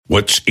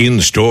What's in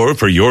store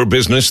for your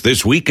business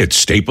this week at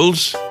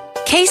Staples?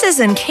 Cases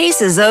and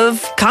cases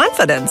of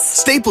confidence.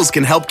 Staples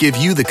can help give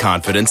you the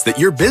confidence that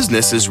your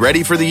business is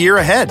ready for the year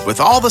ahead with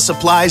all the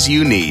supplies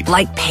you need.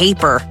 Like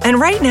paper. And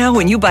right now,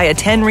 when you buy a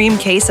 10-ream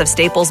case of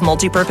Staples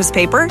multipurpose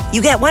paper,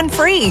 you get one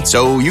free.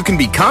 So you can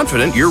be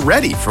confident you're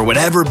ready for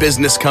whatever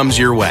business comes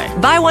your way.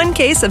 Buy one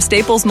case of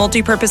Staples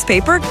multipurpose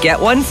paper, get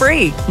one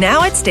free.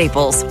 Now at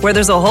Staples, where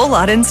there's a whole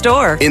lot in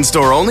store. In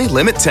store only,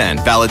 limit 10,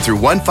 valid through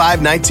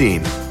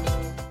 1/5/19.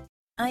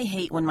 I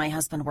hate when my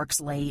husband works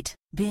late.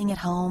 Being at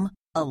home,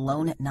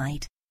 alone at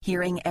night,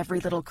 hearing every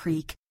little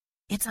creak.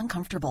 It's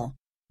uncomfortable.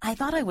 I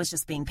thought I was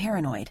just being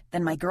paranoid.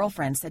 Then my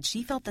girlfriend said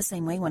she felt the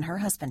same way when her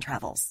husband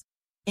travels.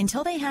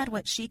 Until they had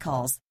what she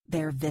calls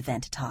their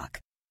Vivint talk.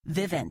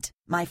 Vivint,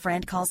 my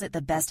friend calls it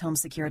the best home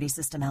security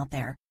system out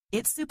there.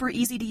 It's super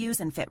easy to use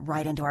and fit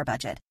right into our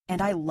budget.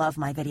 And I love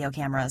my video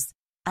cameras.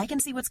 I can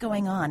see what's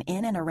going on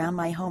in and around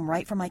my home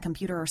right from my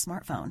computer or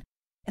smartphone.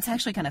 It's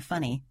actually kind of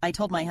funny. I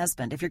told my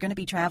husband, if you're going to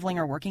be traveling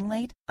or working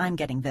late, I'm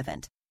getting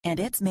Vivint. And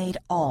it's made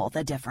all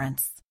the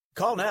difference.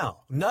 Call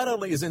now. Not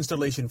only is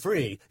installation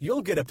free,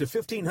 you'll get up to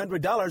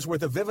 $1,500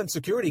 worth of Vivint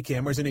security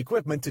cameras and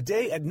equipment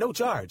today at no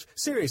charge.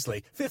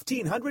 Seriously,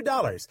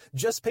 $1,500.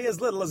 Just pay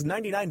as little as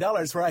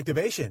 $99 for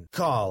activation.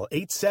 Call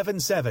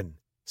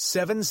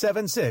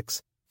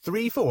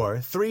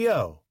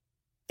 877-776-3430.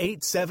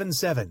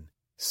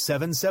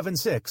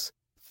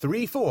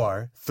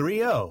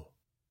 877-776-3430.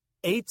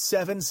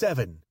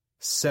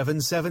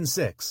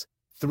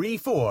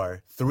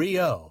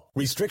 877-776-3430.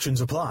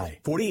 Restrictions apply.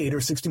 48 or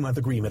 60-month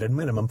agreement and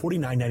minimum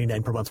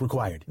 $49.99 per month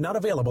required. Not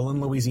available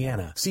in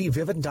Louisiana. See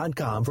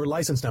Vivint.com for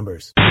license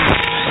numbers.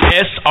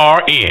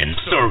 SRN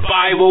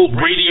Survival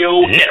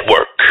Radio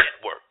Network.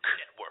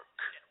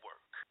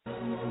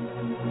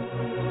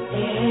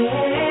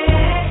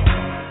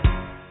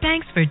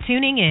 Thanks for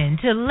tuning in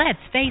to Let's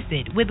Face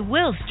It with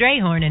Will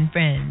Strayhorn and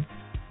Friends,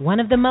 one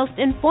of the most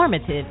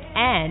informative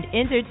and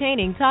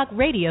entertaining talk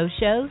radio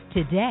shows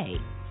today.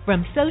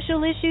 From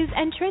social issues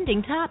and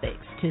trending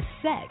topics to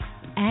sex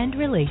and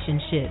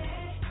relationships,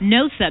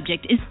 no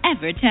subject is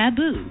ever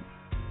taboo.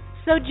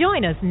 So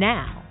join us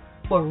now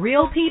for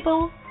real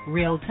people,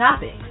 real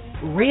topics,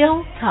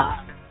 real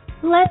talk.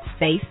 Let's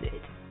face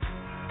it.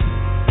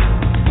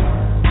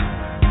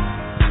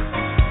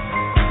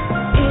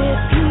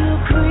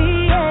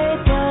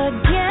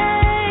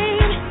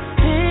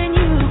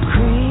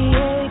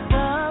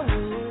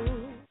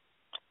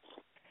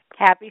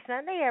 Happy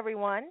Sunday,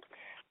 everyone.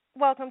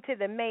 Welcome to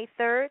the May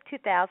 3rd,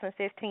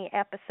 2015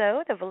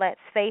 episode of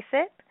Let's Face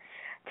It.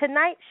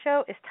 Tonight's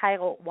show is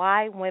titled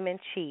Why Women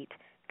Cheat,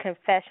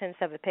 Confessions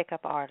of a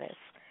Pickup Artist.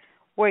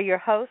 We're your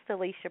hosts,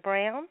 Alicia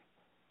Brown.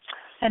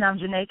 And I'm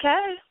Janae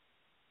Kay.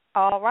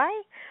 All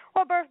right.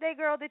 Well, birthday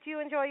girl, did you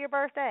enjoy your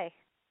birthday?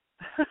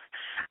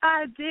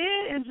 I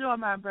did enjoy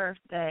my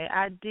birthday.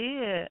 I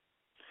did.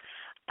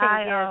 Can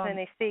you give us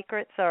any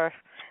secrets or?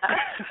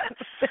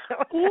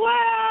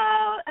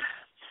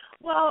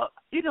 Well,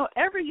 you know,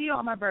 every year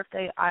on my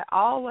birthday, I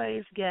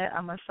always get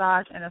a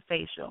massage and a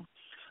facial.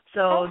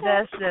 So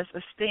that's just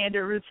a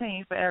standard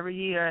routine for every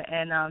year.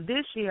 And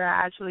this year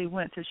I actually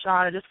went to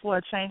Charlotte just for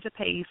a change of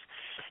pace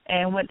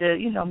and went to,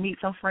 meet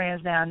some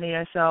friends down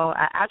there. So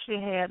I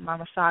actually had my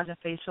massage and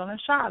facial in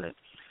Charlotte.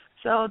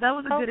 So that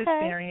was a good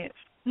experience.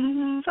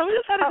 So we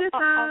just had a good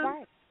time. All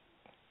right.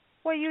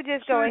 Well, you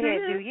just go ahead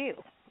and do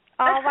you.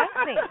 All right,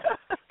 then.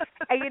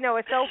 And,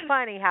 it's so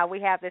funny how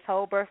we have this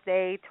whole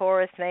birthday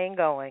Taurus thing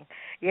going.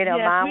 Yes,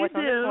 mine was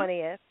on do. the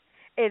 20th.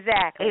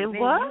 Exactly. It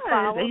was.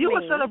 And you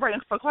were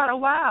celebrating for quite a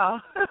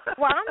while.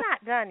 Well, I'm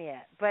not done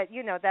yet, but,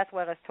 that's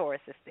what us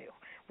Tauruses do.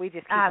 We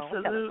just keep on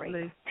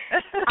celebrating.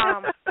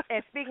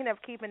 And speaking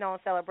of keeping on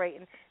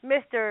celebrating,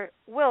 Mr.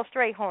 Will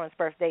Strayhorn's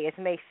birthday is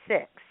May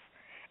 6th.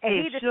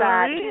 And he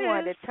decided he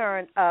wanted to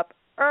turn up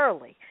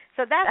early.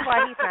 So that's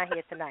why he's not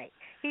here tonight.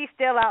 He's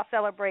still out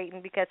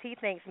celebrating because he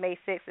thinks May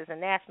 6th is a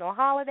national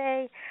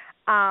holiday.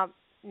 No,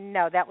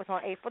 that was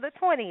on April the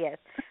 20th.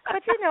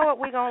 But you know what?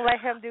 We're going to let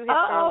him do his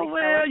early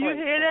celebration. You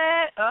hear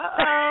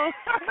that?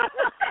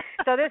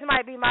 So this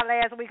might be my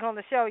last week on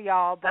the show,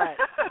 y'all. But,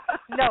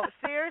 no,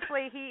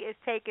 seriously, he is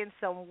taking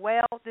some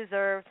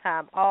well-deserved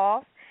time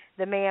off.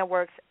 The man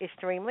works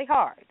extremely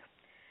hard.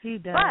 He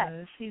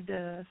does.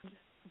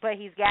 But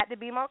he's got to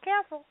be more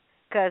careful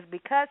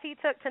because he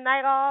took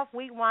tonight off,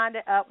 we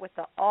winded up with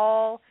the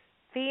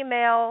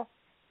all-female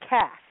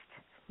cast.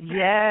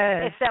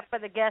 Yes. Except for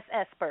the guest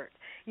expert.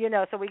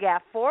 So we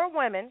got 4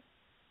 women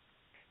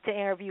to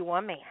interview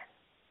one man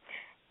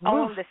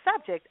on the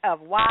subject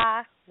of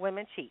why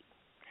women cheat.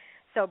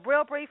 So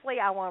real briefly,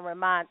 I want to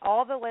remind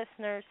all the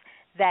listeners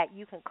that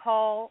you can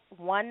call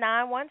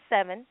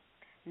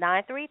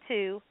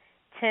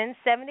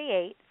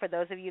 1-917-932-1078 for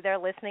those of you that are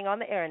listening on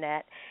the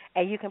Internet,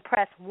 and you can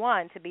press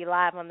 1 to be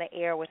live on the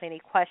air with any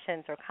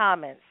questions or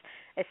comments,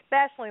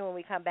 especially when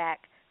we come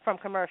back from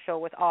commercial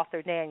with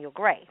author Daniel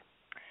Gray.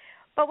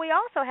 But we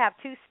also have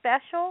 2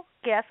 special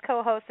guest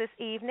co-hosts this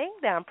evening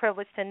that I'm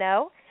privileged to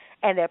know,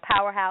 and they're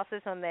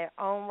powerhouses on their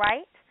own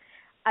right.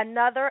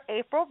 another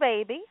April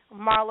baby,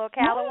 Marlo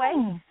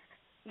Calloway.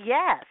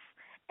 Yes.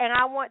 And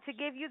I want to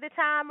give you the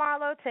time,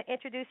 Marlo, to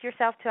introduce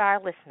yourself to our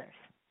listeners.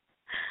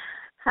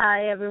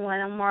 Hi, everyone.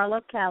 I'm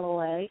Marlo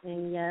Calloway,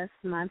 and yes,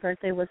 my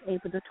birthday was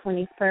April the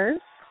 21st.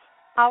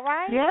 All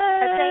right. Yay!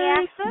 A day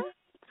after.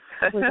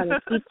 We're going to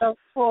keep those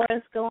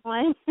fours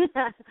going.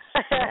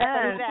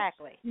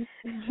 Exactly.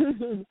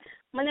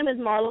 My name is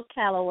Marlo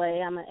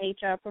Calloway. I'm an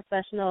HR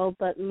professional,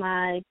 but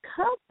my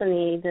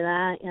company that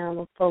I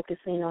am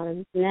focusing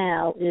on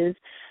now is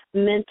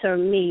Mentor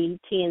Me,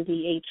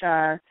 T&D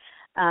HR.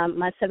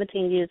 My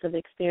 17 years of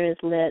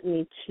experience led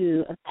me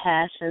to a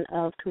passion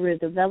of career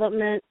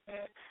development.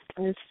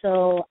 And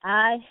so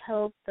I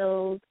help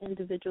those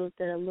individuals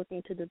that are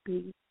looking to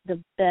be the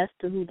best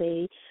of who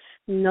they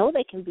know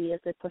they can be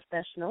as a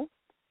professional.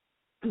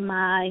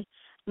 My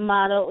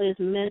motto is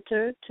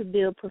mentor to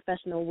build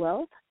professional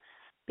wealth,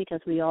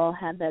 because we all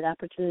have that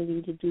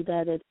opportunity to do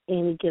that at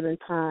any given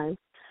time.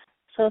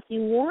 So if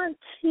you want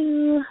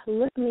to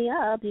look me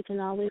up, you can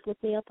always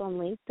look me up on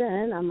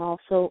LinkedIn. I'm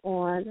also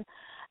on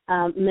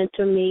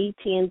Mentor Me,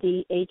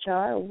 TND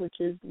HR, which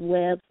is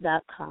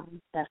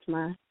webs.com. That's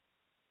my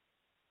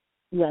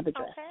web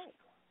address. Okay.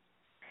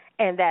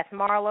 And that's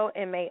Marlo,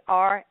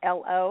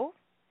 M-A-R-L-O,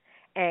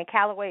 and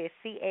Calloway is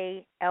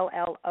C-A-L-L-O-W-A-Y.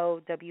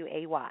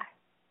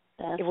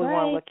 That's if we right.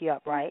 want to look you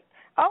up, right?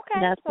 Okay.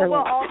 That's well,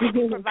 we'll right. also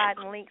be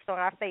providing links on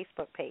our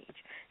Facebook page.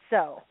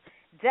 So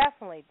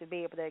definitely to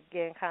be able to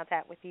get in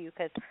contact with you,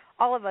 because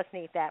all of us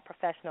need that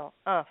professional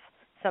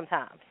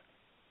sometimes.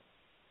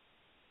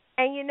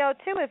 And, you know,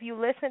 too, if you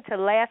listened to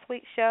last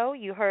week's show,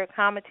 you heard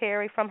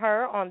commentary from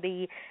her on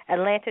the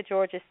Atlanta,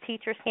 Georgia's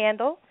teacher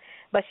scandal,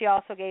 but she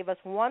also gave us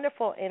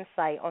wonderful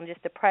insight on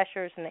just the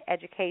pressures in the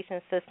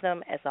education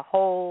system as a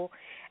whole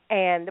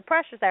and the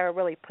pressures that are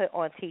really put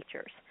on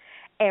teachers.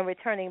 And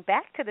returning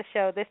back to the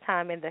show, this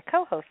time in the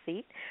co-host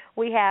seat,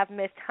 we have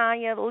Miss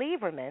Tanya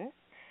Lieberman,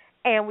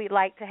 and we'd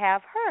like to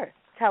have her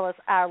tell us,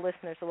 our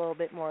listeners, a little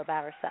bit more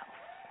about herself.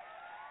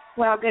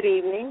 Well, good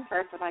evening.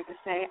 First, I'd like to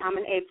say I'm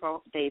an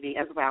April baby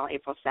as well,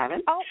 April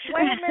 7th. Oh,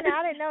 wait a minute.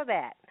 I didn't know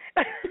that.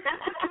 Okay.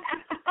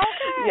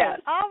 Yes.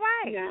 All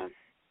right. Yeah.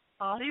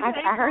 Oh,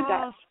 I heard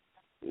that.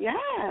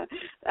 Yeah.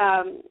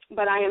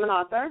 But I am an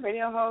author,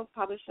 radio host,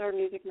 publisher,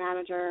 music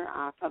manager,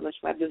 publish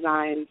web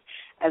designs,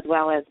 as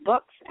well as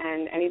books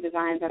and any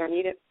designs that are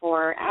needed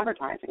for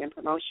advertising and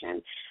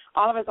promotion.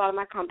 All of it's out of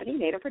my company,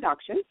 Native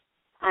Productions.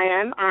 I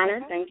am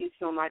honored. Thank you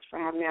so much for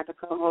having me as a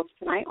co-host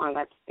tonight on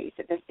Let's Face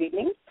It this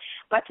evening.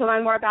 But to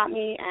learn more about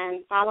me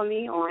and follow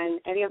me on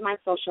any of my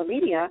social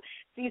media,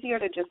 it's easier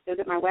to just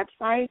visit my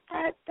website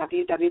at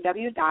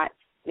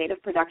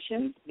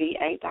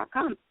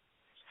www.nativeproductionsva.com.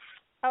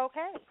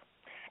 Okay.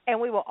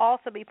 And we will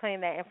also be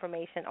putting that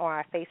information on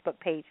our Facebook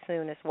page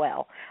soon as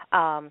well.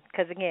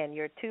 Because, again,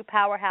 you're two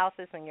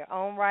powerhouses in your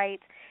own right,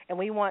 and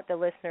we want the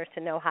listeners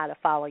to know how to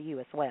follow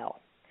you as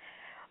well.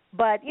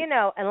 But, you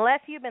know,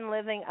 unless you've been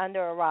living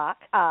under a rock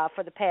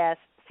for the past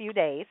few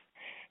days,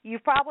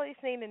 you've probably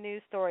seen the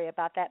news story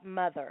about that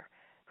mother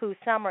who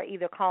some are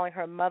either calling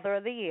her Mother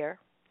of the Year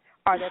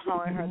or they're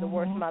calling her the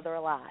worst mother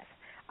alive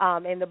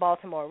in the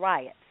Baltimore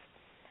riots.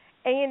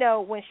 And, you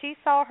know, when she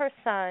saw her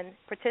son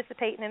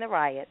participating in the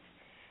riots,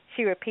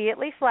 she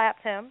repeatedly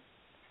slapped him,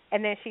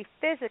 and then she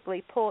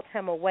physically pulled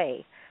him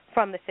away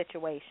from the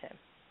situation.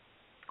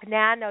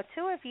 Now, I know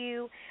two of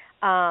you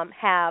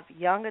have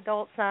young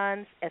adult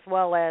sons as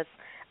well as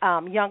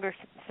younger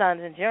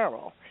sons in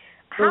general.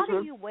 How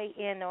do you weigh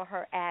in on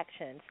her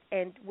actions,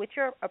 and would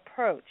your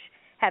approach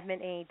have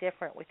been any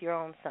different with your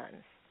own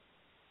sons?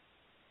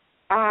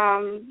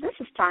 This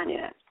is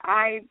Tanya.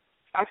 I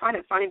find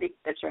it funny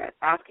that you're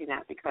asking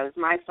that, because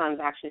my sons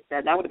actually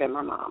said that would have been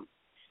my mom.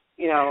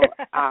 You know,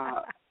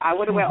 I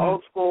would have went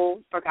old school,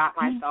 forgot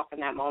myself in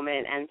that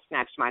moment, and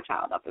snatched my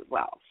child up as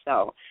well.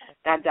 So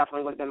that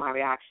definitely would have been my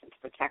reaction,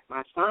 to protect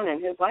my son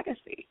and his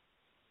legacy.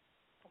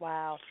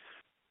 Wow.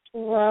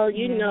 Well,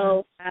 you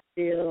know, I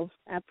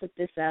put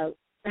this out.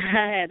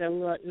 I had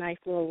a nice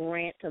little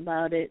rant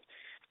about it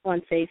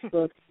on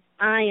Facebook.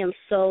 I am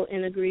so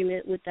in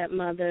agreement with that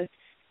mother,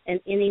 and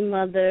any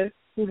mother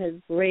who has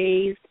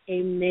raised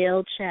a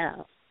male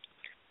child,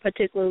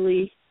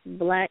 particularly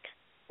black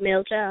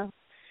male child,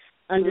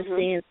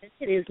 understands that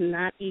it is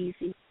not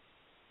easy.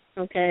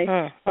 Okay?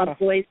 My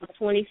boys are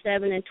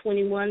 27 and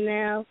 21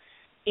 now,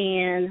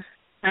 and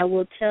I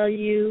will tell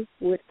you,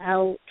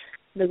 without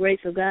the grace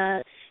of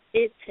God,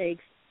 it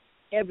takes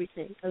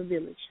everything, a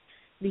village,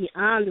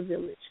 beyond the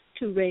village,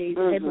 to raise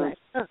a black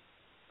son.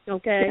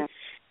 Okay? Yeah.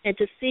 And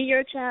to see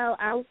your child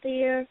out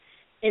there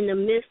in the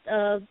midst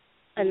of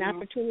an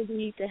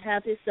opportunity to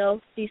have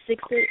himself be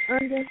 6 feet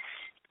under,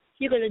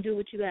 you're going to do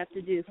what you have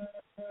to do,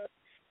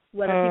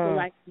 whether people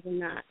like it or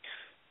not.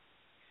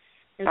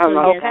 And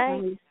so, yes,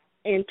 I'm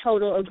in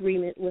total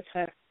agreement with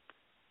her.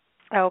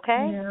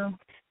 Okay. Yeah.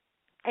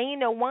 And, you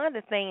know, one of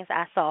the things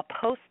I saw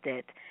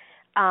posted,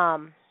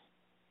 and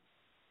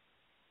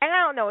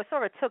I don't know, it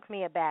sort of took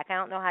me aback. I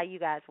don't know how you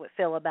guys would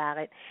feel about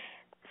it.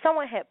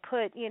 someone had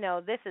put,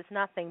 this is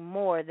nothing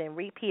more than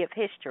repeat of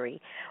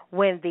history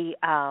when the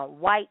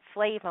white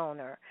slave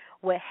owner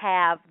would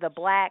have the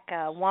black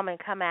woman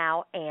come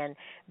out and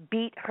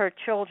beat her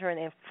children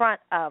in front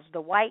of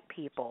the white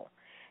people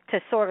to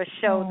sort of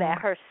show that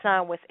her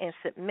son was in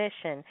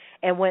submission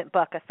and went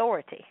buck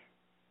authority.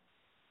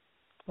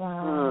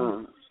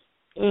 Wow.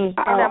 And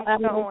I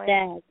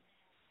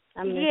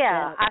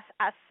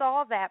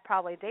saw that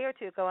probably a day or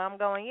two ago. I'm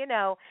going,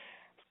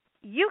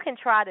 you can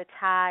try to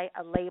tie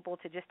a label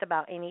to just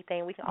about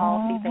anything. We can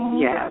all see things from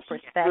different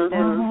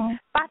perspectives.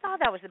 But I thought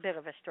that was a bit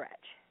of a stretch.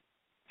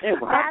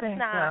 That's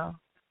not.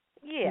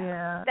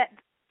 Yeah.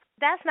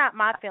 That's not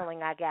my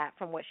feeling I got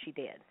from what she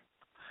did.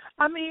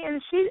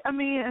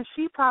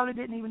 She probably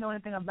didn't even know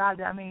anything about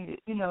it.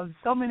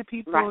 So many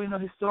people,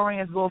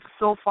 historians go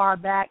so far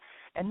back,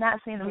 and not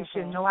saying that we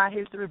shouldn't know our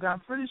history, but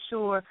I'm pretty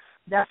sure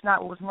that's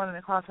not what was running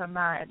across her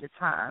mind at the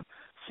time.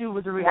 She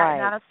was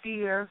reacting out of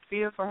fear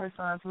for her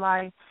son's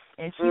life,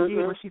 and she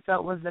did what she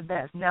felt was the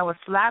best. Now, with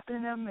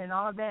slapping him and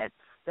all that,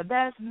 the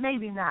best,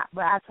 maybe not,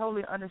 but I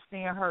totally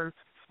understand her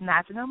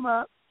snatching him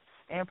up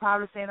and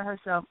probably saying to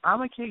herself, I'm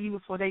going to kill you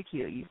before they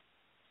kill you.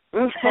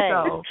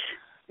 So,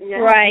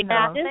 right.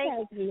 Now,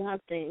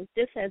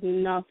 this has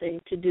nothing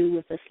to do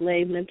with a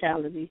slave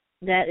mentality.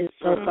 That is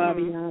so far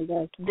beyond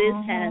us. This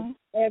has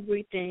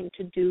everything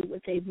to do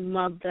with a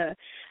mother.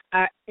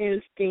 Our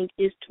instinct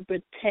is to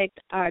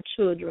protect our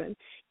children,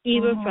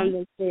 even from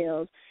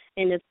themselves.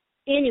 And if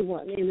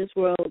anyone in this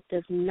world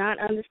does not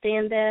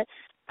understand that,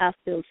 I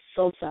feel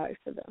so sorry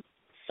for them.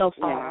 So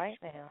sorry. All right,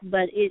 now.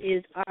 But it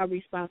is our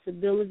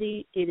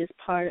responsibility. It is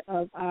part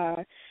of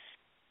our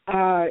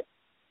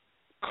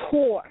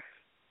core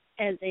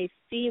as a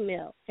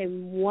female, a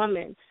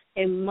woman,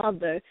 a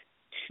mother,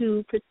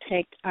 to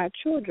protect our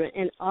children.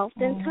 And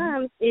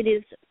oftentimes it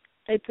is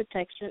a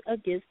protection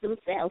against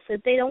themselves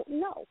that they don't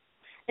know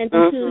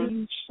until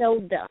you show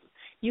them.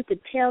 You could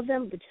tell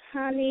them, but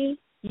honey,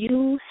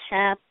 you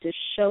have to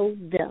show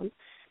them.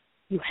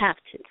 You have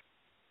to.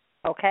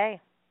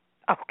 Okay.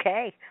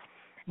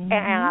 And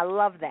I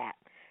love that.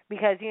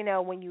 Because,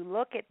 when you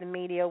look at the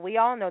media, we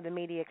all know the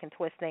media can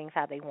twist things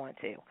how they want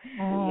to.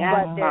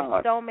 But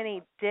there's so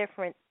many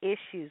different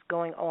issues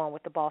going on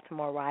with the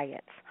Baltimore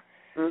riots.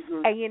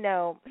 And,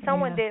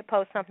 someone did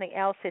post something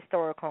else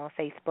historical on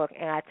Facebook,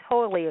 and I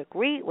totally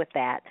agreed with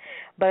that.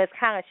 But it's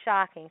kind of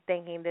shocking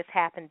thinking this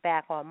happened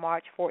back on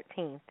March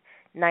 14th,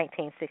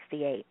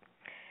 1968.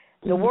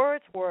 The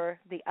words were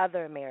the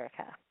other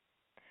America.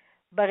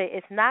 But it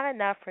is not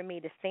enough for me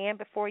to stand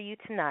before you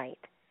tonight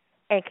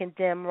and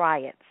condemn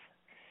riots.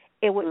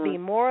 It would be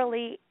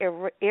morally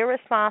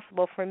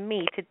irresponsible for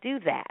me to do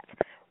that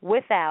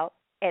without,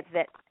 at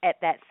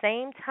that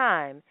same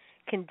time,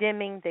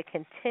 condemning the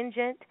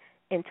contingent,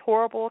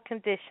 intolerable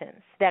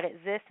conditions that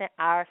exist in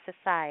our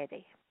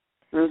society.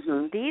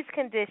 These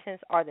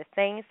conditions are the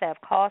things that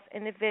have caused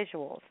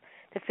individuals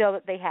to feel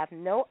that they have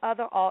no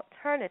other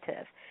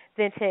alternative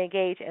than to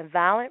engage in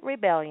violent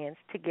rebellions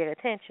to get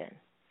attention.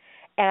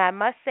 And I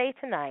must say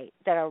tonight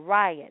that a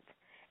riot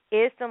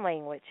is the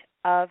language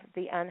of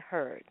the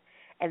unheard.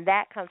 And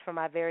that comes from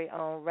my very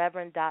own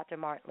Reverend Dr.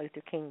 Martin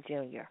Luther King,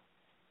 Jr.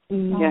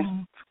 Yes.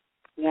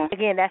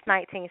 Again, that's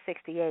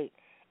 1968.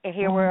 And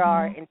here we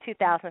are in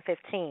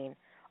 2015,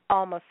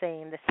 almost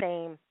saying the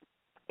same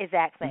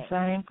exact thing.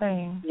 Same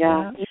thing.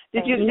 Yeah.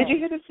 Did you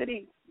hear the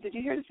city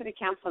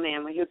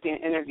councilman when he was being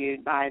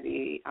interviewed by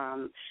the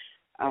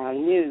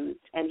news,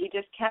 and he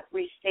just kept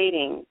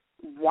restating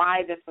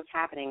why this was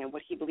happening and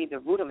what he believed the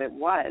root of it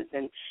was,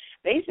 and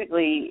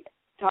basically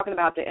talking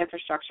about the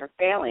infrastructure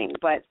failing.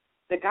 But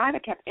the guy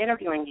that kept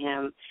interviewing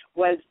him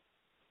was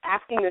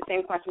asking the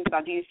same questions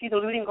about, do you see the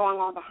looting going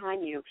on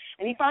behind you?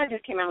 And he finally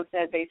just came out and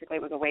said basically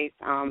it was a waste,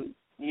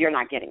 you're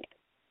not getting it.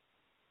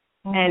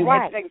 And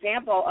it's an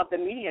example of the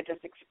media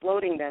just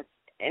exploding this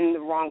in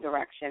the wrong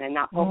direction and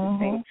not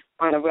focusing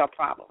on a real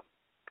problem.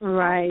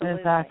 Right.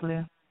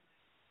 Exactly.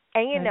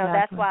 And,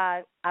 that's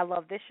why I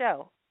love this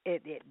show.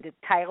 The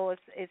title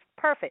is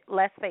perfect.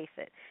 Let's face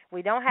it.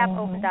 We don't have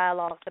open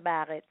dialogues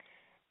about it.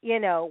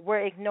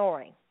 We're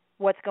ignoring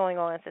what's going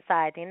on in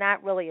society,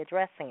 not really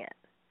addressing it.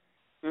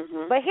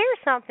 But here's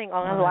something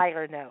on a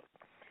lighter note.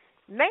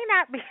 May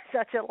not be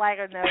such a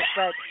lighter note,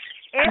 but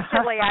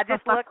instantly I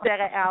just looked at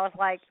it and I was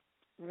like,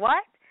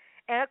 what?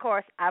 And, of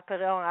course, I put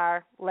it on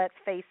our Let's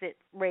Face It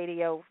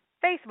Radio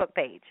Facebook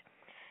page.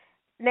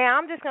 Now,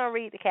 I'm just going to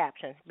read the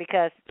caption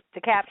because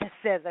the caption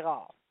says it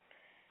all.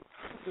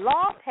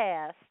 Law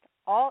passed,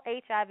 all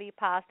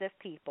HIV-positive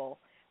people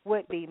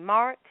would be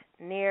marked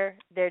near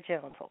their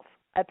genitals.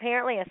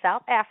 Apparently in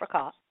South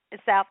Africa,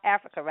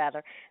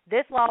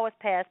 this law was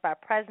passed by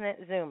President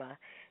Zuma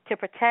to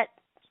protect,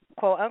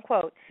 quote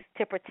unquote,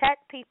 to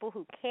protect people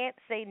who can't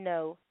say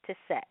no to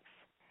sex.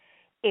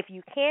 If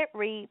you can't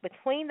read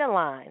between the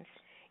lines,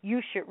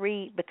 you should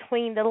read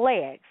between the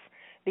legs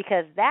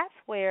because that's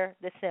where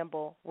the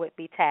symbol would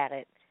be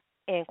tatted,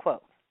 end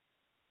quote.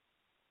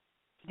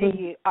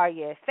 Are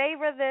you in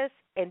favor of this,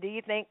 and do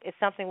you think it's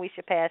something we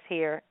should pass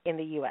here in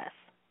the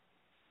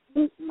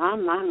U.S.? My.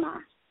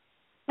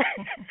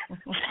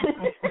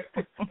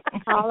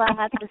 All I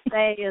have to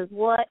say is,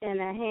 what in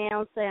a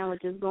ham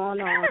sandwich is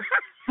going on?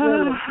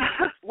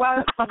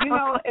 Well,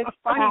 it's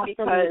funny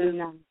because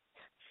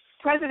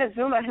President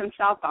Zuma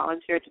himself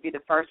volunteered to be the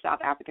first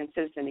South African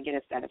citizen to get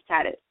his status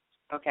tatted.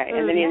 Okay,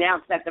 and then he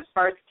announced that the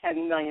first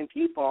 10 million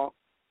people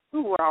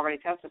who were already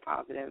tested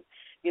positive,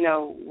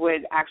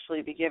 would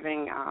actually be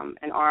giving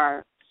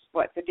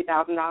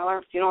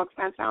 $50,000 funeral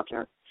expense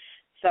voucher.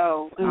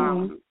 So,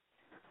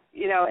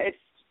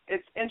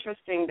 it's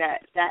interesting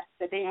that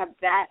they have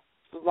that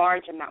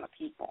large amount of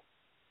people.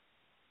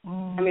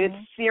 I mean,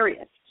 it's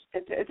serious.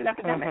 It's an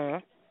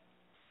epidemic.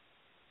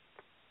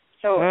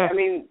 So, I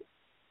mean,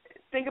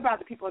 think about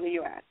the people in the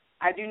U.S.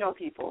 I do know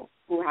people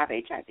who have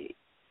HIV,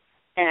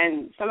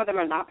 and some of them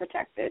are not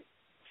protected.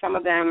 Some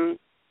of them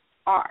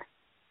are.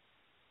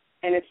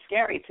 And it's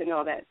scary to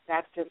know that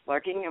that's just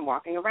lurking and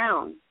walking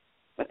around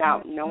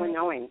without no one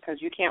knowing, because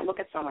you can't look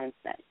at someone and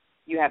say,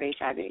 you have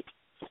HIV.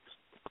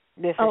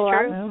 This is true.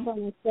 I was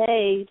going to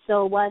say,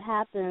 so what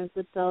happens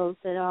with those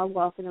that are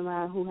walking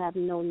around who have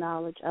no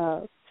knowledge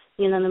of,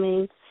 you know what I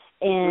mean?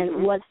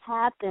 And what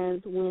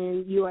happens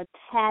when you are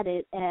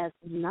tatted as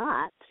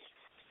not,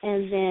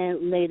 and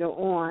then later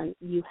on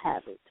you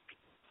have it?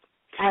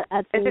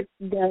 I think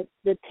that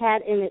the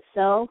tat in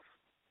itself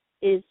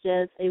is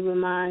just a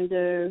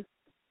reminder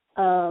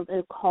of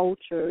a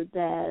culture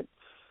that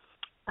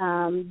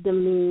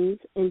demeans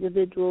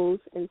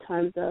individuals in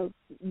terms of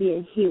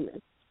being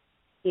human.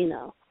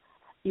 You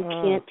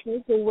can't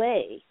take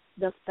away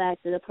the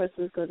fact that a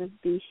person is going to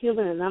be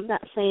human. And I'm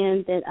not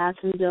saying that I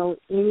condone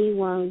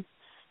anyone,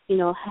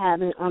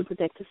 having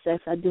unprotected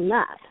sex. I do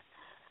not.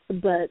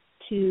 But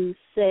to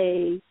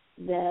say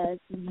that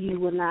you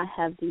will not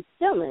have these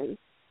feelings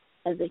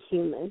as a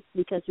human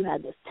because you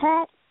have this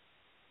tat,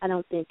 I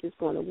don't think it's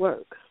going to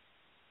work.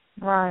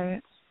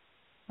 Right.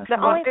 The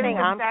only thing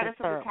I'm status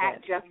of the concerned tat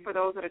with, just for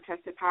those that are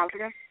tested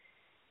positive?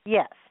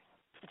 yes,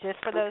 just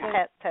for those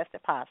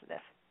tested positive.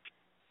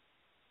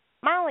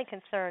 My only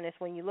concern is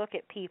when you look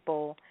at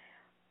people,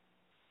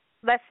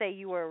 let's say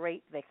you were a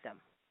rape victim,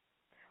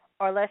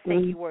 or let's say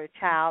you were a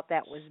child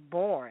that was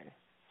born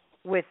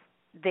with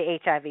the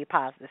HIV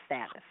positive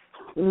status.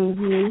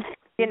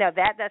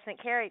 That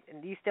doesn't carry,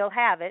 you still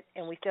have it,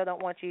 and we still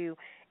don't want you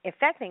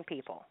infecting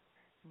people,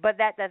 but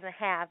that doesn't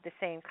have the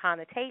same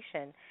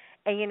connotation.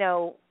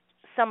 And,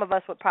 some of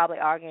us would probably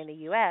argue in the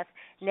U.S.,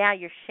 now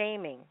you're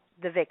shaming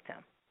the victim.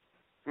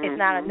 It's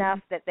not enough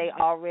that they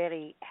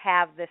already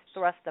have this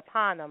thrust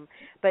upon them,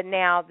 but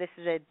now this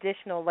is an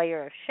additional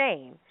layer of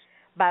shame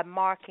by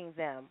marking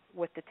them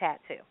with the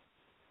tattoo.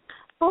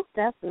 Most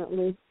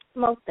definitely.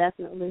 But,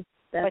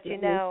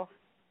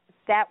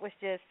 that was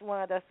just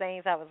one of those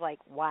things I was like,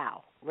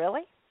 wow,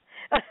 really?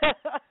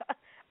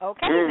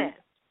 Okay, then.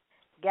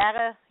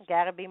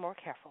 Gotta be more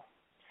careful.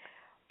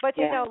 But,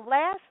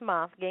 last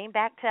month, getting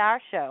back to our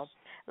show,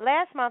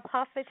 last month,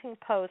 Huffington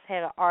Post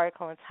had an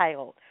article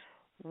entitled,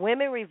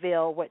 Women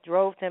Reveal What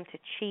Drove Them to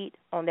Cheat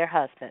on Their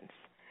Husbands.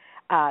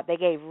 They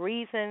gave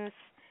reasons,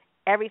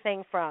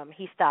 everything from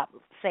he stopped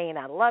saying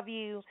I love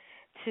you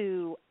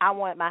to I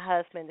wanted my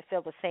husband to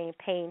feel the same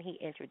pain he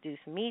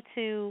introduced me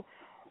to,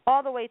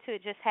 all the way to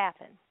it just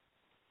happened.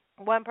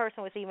 One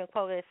person was even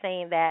quoted as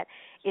saying that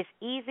it's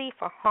easy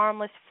for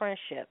harmless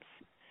friendships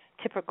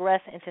to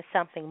progress into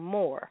something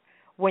more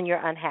when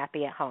you're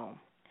unhappy at home.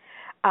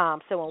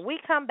 So when we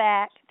come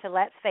back to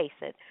Let's Face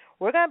It,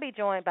 we're going to be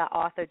joined by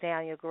author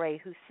Daniel Gray,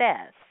 who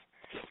says,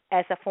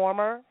 as a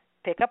former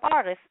pickup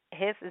artist,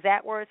 his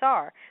exact words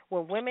are,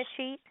 when women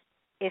cheat,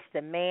 it's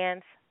the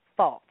man's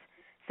fault.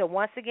 So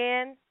once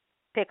again,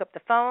 pick up the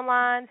phone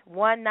lines,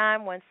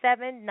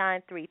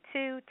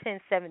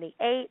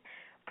 1-917-932-1078.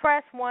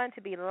 Press 1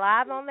 to be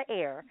live on the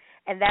air,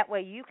 and that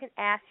way you can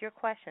ask your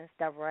questions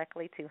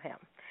directly to him.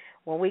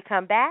 When we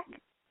come back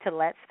to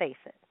Let's Face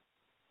It.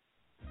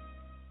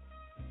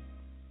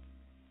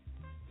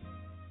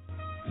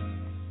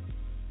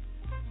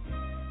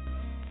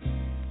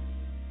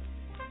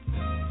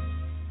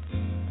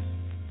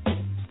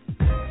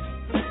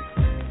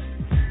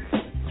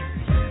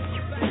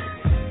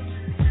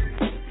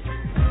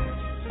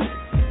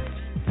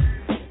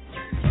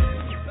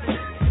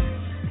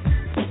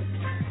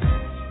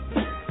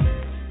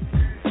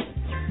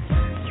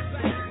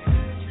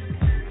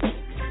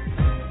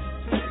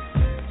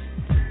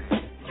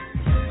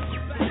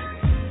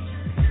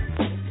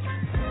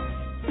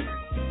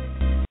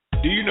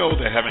 Do you know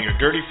that having a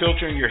dirty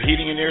filter in your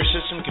heating and air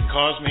system can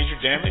cause major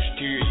damage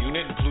to your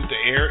unit and pollute the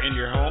air in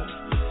your home?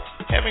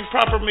 Having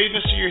proper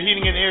maintenance to your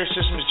heating and air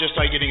system is just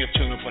like getting a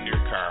tune-up on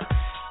your car.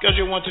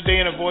 Schedule one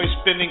today and avoid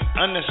spending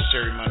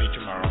unnecessary money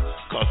tomorrow.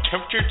 Call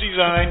Temperature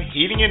Design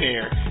Heating and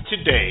Air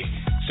today.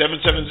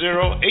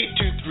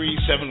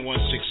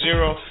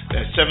 770-823-7160.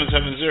 That's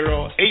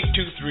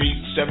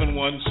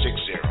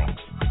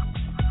 770-823-7160.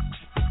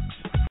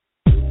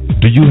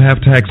 Do you have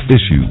tax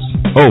issues,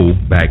 owe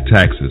back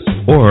taxes,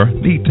 or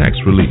need tax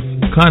relief?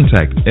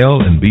 Contact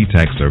L&B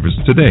Tax Service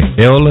today.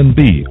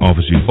 L&B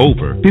offers you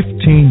over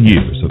 15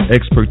 years of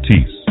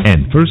expertise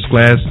and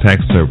first-class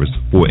tax service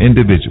for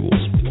individuals,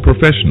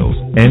 professionals,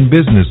 and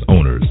business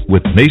owners.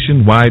 With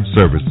nationwide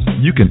service,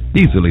 you can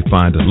easily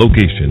find a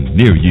location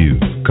near you.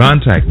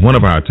 Contact one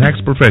of our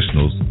tax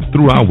professionals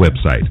through our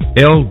website,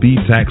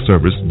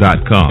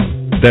 lbtaxservice.com.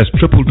 That's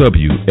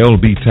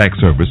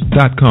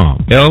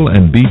www.lbtaxservice.com.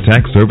 L&B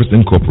Tax Service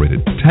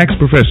Incorporated. Tax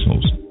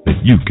professionals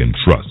that you can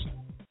trust.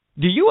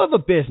 Do you have a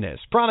business,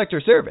 product,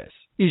 or service?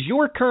 Is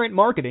your current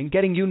marketing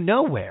getting you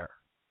nowhere?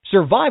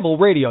 Survival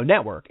Radio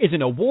Network is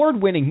an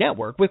award-winning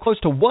network with close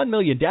to 1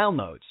 million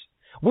downloads.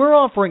 We're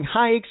offering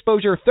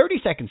high-exposure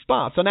 30-second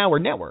spots on our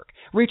network,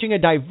 reaching a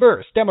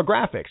diverse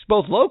demographics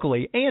both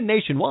locally and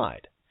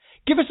nationwide.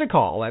 Give us a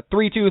call at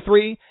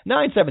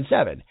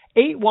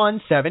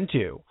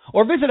 323-977-8172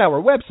 or visit our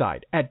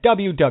website at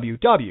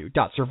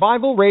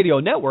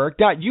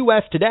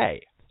www.survivalradionetwork.us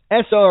today.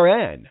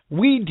 SRN,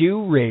 we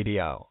do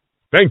radio.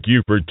 Thank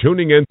you for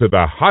tuning in to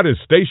the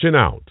hottest station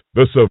out,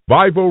 the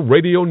Survival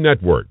Radio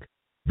Network.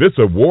 This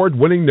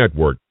award-winning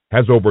network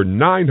has over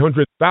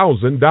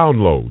 900,000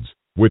 downloads,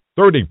 with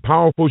 30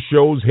 powerful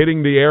shows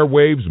hitting the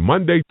airwaves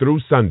Monday through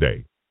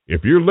Sunday.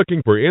 If you're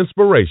looking for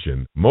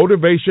inspiration,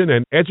 motivation,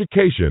 and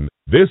education,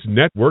 this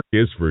network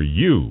is for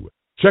you.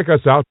 Check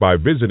us out by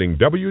visiting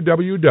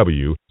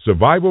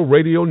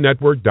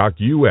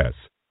www.survivalradionetwork.us.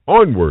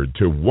 Onward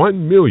to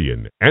 1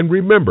 million, and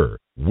remember,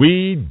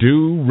 we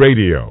do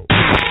radio.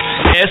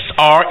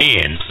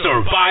 SRN,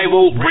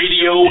 Survival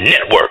Radio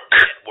Network.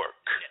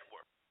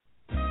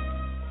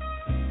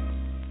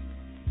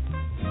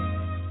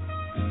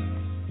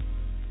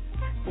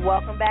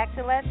 Welcome back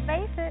to Let's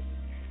Face It.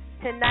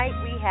 Tonight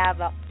we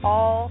have an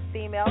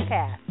all-female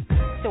cast.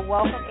 To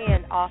welcome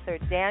in author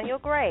Daniel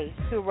Gray,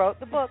 who wrote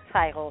the book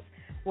titled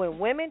When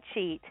Women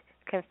Cheat,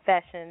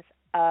 Confessions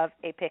of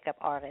a Pickup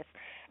Artist.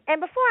 And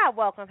before I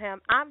welcome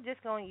him, I'm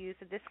just going to use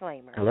a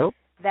disclaimer. Hello?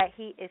 That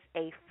he is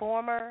a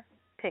former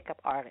pickup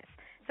artist.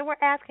 So we're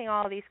asking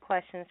all these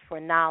questions for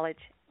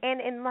knowledge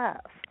and in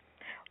love.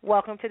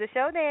 Welcome to the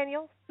show,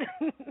 Daniel.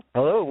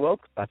 Hello,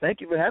 welcome.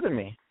 Thank you for having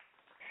me.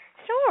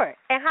 Sure.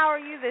 And how are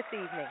you this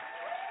evening?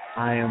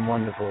 I am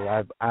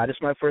wonderful. This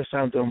is my first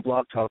time doing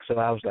Blog Talk, so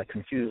I was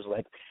confused.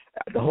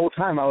 The whole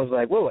time I was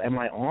like, whoa, am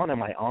I on?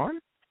 Am I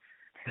on?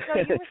 No,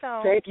 you was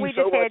on. Thank you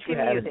so much for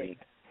having me.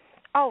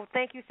 Oh,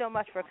 thank you so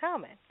much for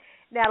coming.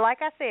 Now,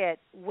 like I said,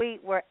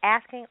 we're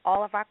asking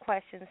all of our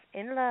questions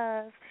in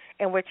love,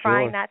 and we're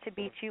trying not to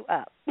beat you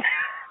up.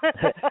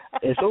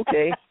 It's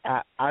okay.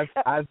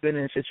 I've been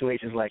in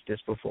situations like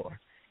this before.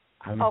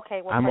 I'm all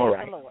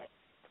right. The Lord.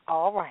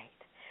 All right.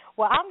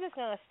 Well, I'm just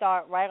going to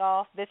start right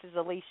off. This is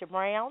Alicia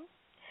Brown.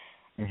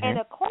 Mm-hmm. And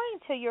according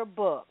to your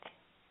book,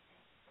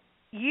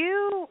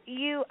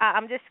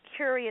 I'm just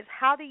curious,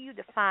 how do you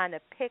define a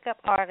pickup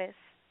artist?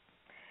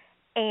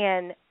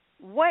 And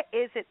what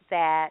is it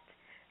that,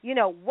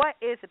 what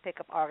is a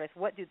pickup artist?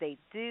 What do they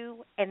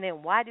do? And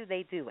then why do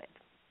they do it?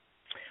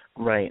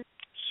 Right.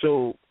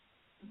 So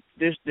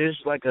there's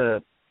like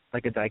a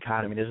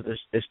dichotomy.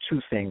 There's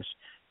two things.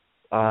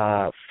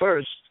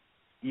 First,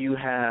 you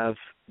have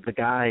the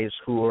guys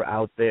who are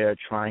out there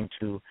trying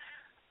to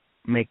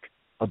make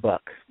a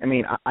buck. I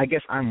mean, I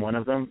guess I'm one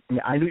of them.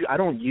 I mean, I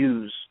don't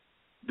use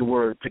the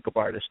word pickup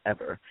artist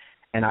ever,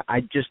 and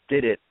I just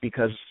did it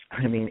because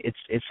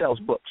it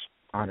sells books.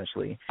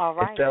 Honestly, all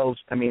right. It sells.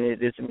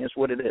 It's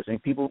what it is,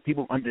 and people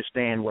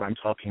understand what I'm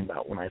talking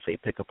about when I say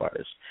pickup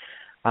artist.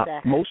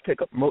 Most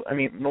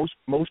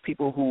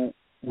people who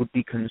would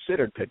be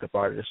considered pickup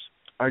artists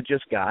are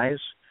just guys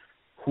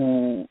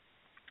who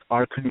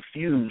are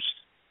confused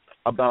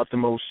about the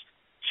most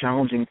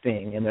challenging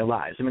thing in their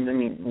lives.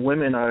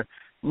 Women are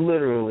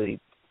literally,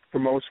 for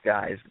most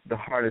guys, the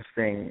hardest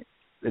thing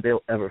that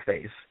they'll ever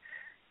face,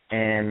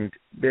 and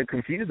they're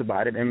confused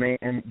about it.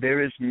 And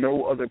there is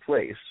no other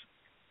place.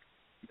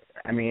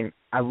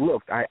 I've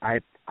looked.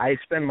 I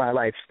spend my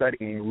life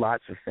studying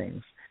lots of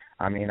things.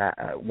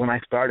 When I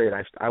started,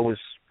 I was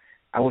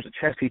a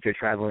chess teacher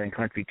traveling in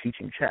country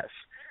teaching chess.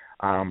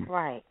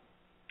 Right.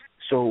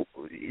 So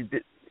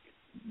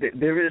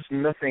there is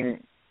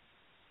nothing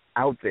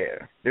out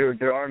there.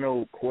 There are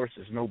no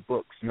courses, no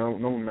books, no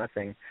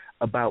nothing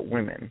about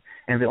women.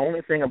 And the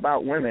only thing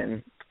about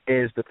women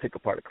is the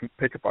pickup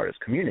artist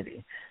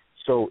community.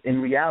 So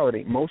in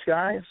reality, most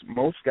guys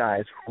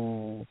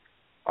who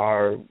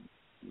are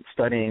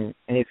studying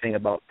anything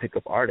about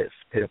pickup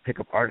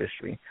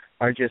artistry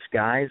are just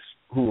guys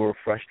who are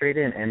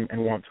frustrated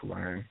and want to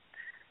learn.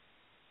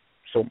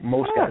 So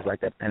most guys like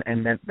that,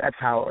 and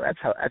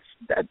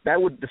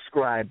that would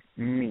describe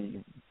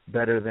me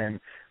better than.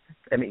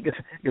 Because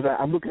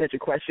I'm looking at your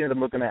question, I'm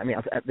looking at.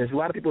 There's a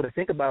lot of people that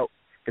think about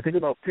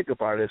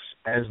pickup artists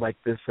as like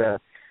this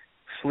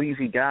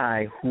sleazy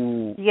guy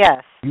who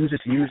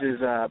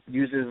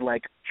uses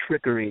like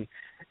trickery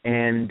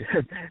and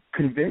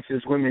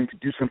convinces women to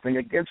do something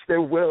against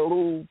their will.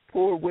 Oh,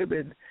 poor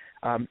women.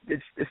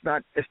 It's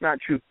not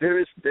true.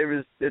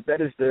 That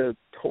is the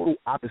total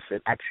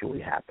opposite actually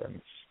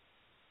happens.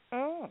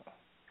 Oh.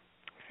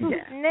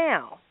 Yeah.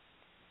 Now,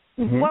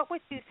 what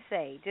would you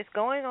say, just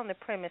going on the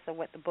premise of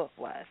what the book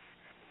was,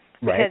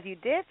 Because you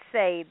did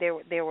say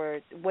there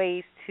were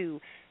ways to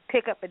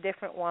pick up a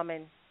different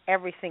woman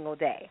every single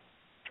day.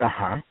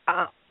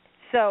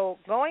 So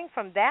going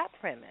from that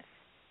premise,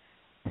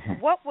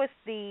 what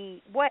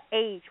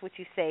age would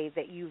you say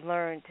that you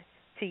learned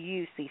to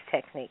use these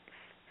techniques?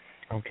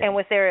 Okay. And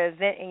was there an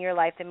event in your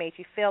life that made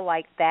you feel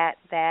like that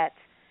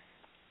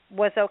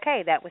was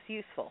okay, that was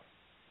useful?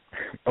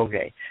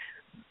 Okay.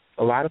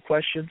 A lot of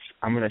questions.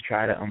 I'm going to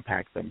try to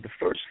unpack them. The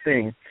first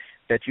thing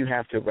that you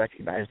have to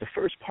recognize, the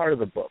first part of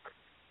the book,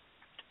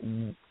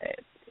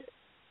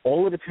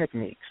 all of the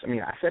techniques,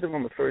 I said it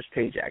on the first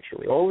page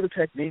actually, all of the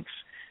techniques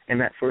in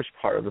that first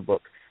part of the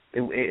book,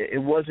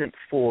 it wasn't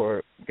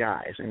for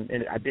guys,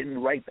 and I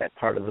didn't write that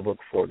part of the book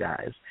for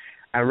guys.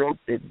 I wrote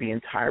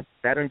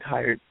that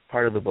entire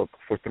part of the book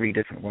for 3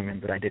 different women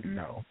that I didn't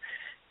know.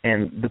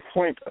 And the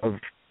point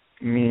of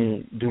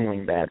me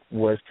doing that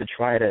was to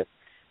try to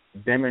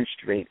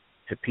demonstrate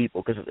to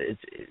people, because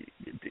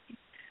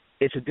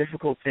it's a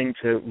difficult thing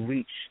to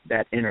reach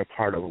that inner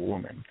part of a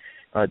woman,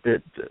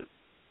 the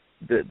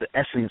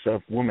essence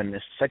of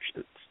womanness,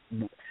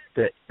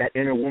 that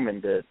inner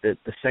woman, the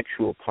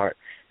sexual part.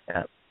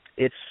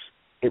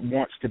 It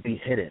wants to be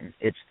hidden.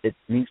 It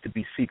needs to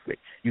be secret.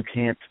 You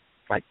can't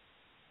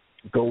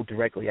go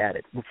directly at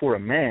it. For a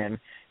man,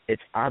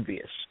 it's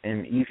obvious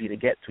and easy to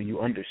get to. You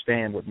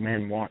understand what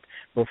men want.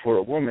 But for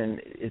a woman,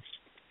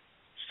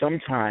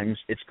 sometimes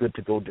it's good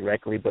to go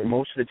directly, but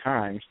most of the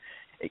times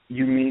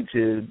you need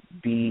to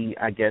be,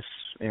 I guess,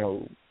 a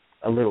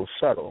little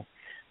subtle.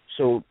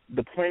 So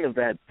the point of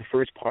that, the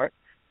first part,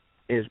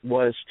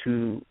 was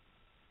to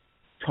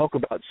talk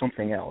about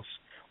something else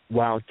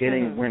while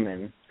getting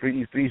women,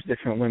 three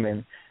different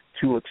women,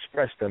 to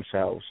express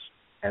themselves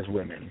as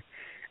women.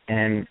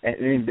 And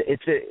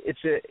it's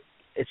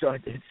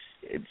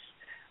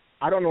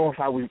I don't know if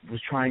I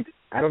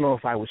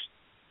was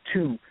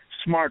too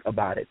smart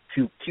about it,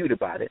 too cute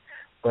about it,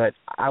 but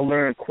I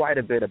learned quite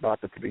a bit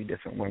about the 3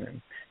 different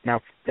women.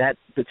 Now, the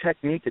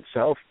technique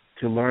itself,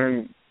 to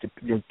learn to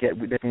get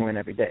different women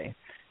every day,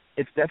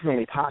 it's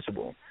definitely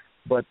possible.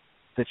 But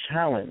the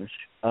challenge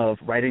of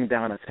writing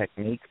down a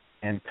technique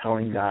and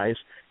telling guys,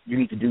 you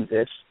need to do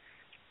this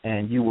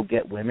and you will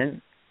get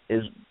women,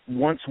 is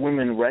once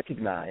women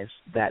recognize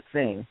that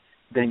thing,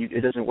 then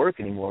it doesn't work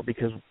anymore,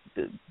 because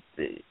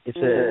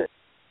there's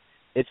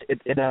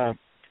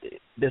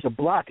a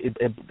block.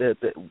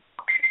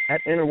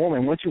 That inner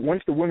woman,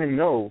 once the women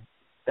know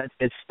that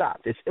it's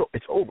stopped,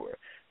 it's over.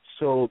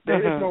 So there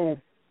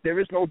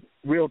is no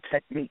real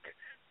technique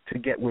to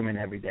get women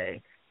every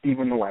day,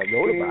 even though I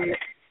wrote about it.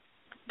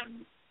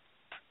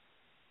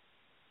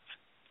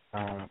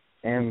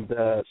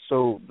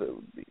 So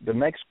the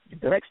next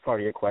part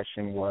of your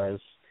question was,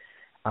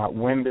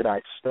 when did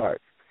I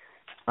start?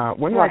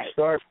 When I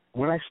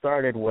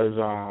started was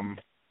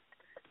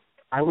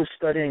I was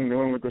studying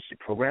neurolinguistic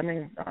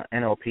programming,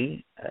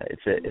 NLP.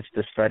 It's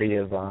the study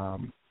of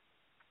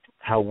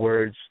how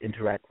words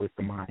interact with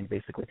the mind.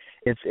 Basically,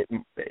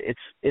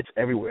 it's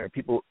everywhere.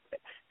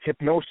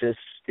 Hypnosis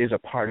is a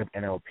part of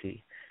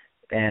NLP,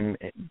 and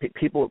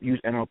people use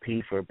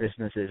NLP for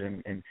businesses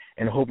and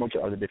a whole bunch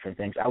of other different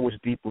things. I was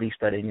deeply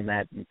studying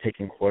that and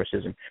taking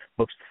courses and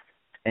books,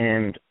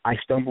 and I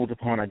stumbled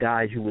upon a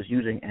guy who was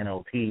using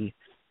NLP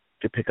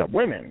to pick up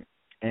women,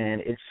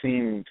 and it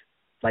seemed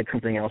like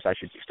something else I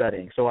should be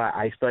studying. So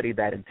I studied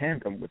that in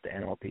tandem with the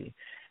NLP.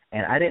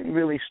 And I didn't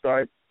really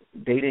start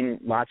dating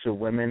lots of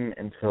women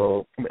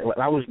until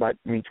I was about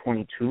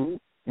 22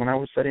 when I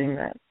was studying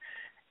that.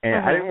 And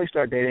I didn't really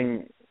start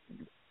dating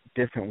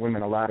different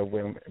women, a lot of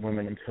women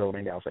until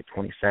maybe I was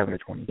 27 or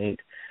 28.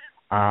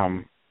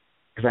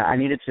 Because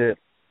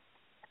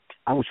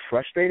I was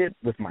frustrated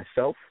with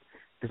myself,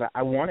 because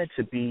I wanted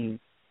to be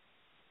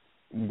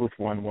with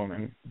one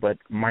woman, but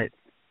my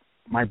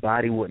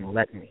body wouldn't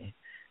let me.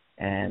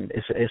 And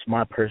it's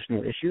my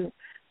personal issue.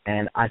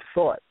 And I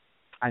thought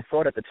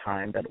at the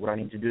time that what I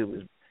need to do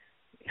is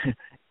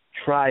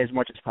try as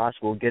much as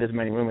possible, get as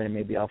many women, and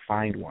maybe I'll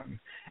find one.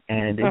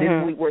 And it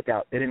didn't really work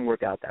out. It didn't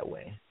work out that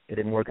way. It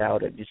didn't work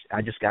out.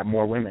 I just got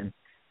more women,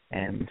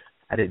 and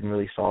I didn't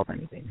really solve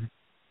anything.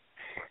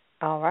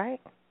 All right.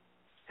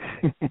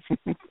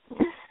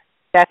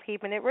 That's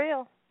keeping it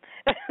real.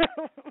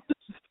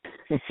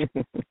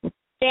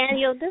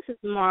 Daniel, this is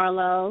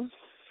Marlo.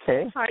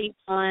 Hey. How are you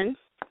doing?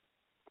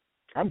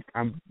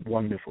 I'm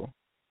wonderful.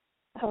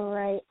 All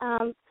right.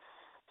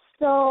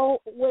 So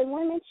when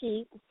women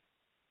cheat,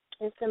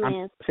 it's the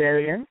man's fault. Say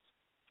it again?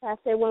 I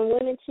said when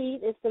women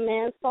cheat, it's the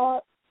man's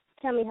fault.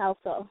 Tell me how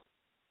so.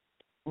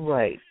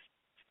 Right.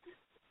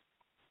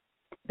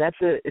 That's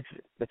a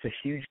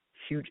huge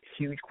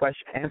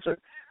question answer.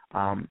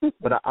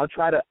 But I'll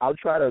try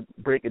to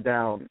break it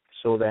down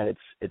so that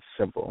it's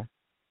simple.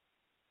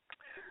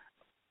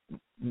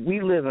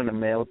 We live in a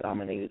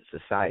male-dominated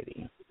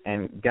society,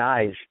 and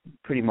guys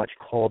pretty much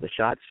call the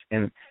shots.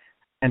 And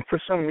for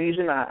some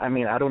reason,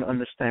 I don't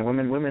understand.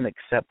 Women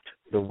accept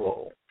the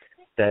role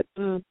that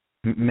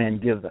men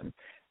give them.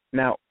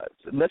 Now,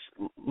 let's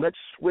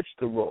switch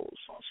the roles,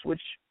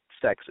 switch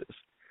sexes.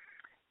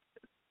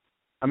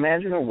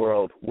 imagine a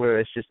world where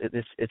it's just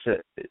this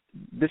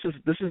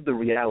is the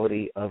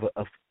reality of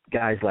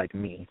guys like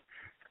me.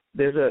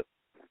 The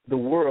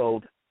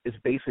world is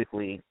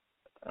basically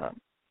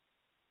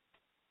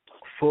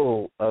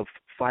full of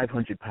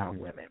 500-pound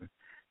women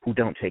who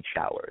don't take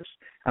showers.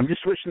 I'm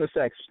just switching the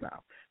sexes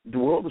now. The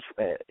world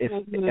is,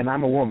 and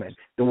I'm a woman.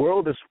 The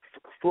world is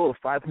full of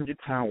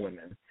 500-pound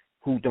women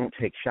who don't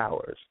take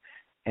showers,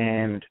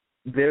 and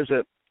there's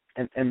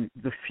and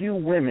the few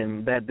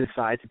women that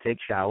decide to take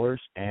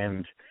showers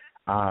and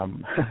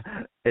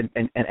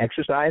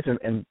exercise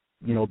and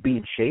be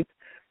in shape,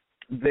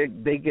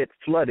 they get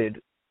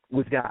flooded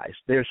with guys.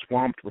 They're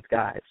swamped with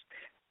guys,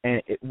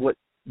 and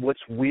what's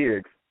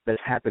weird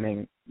that's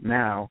happening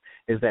now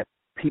is that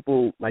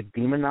people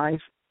demonize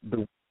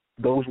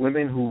those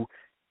women who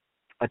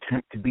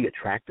attempt to be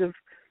attractive,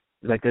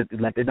 like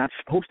they're not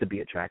supposed to be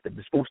attractive.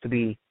 It's supposed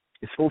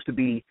to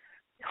be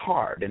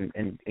hard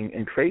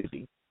and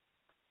crazy.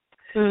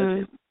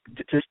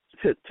 Just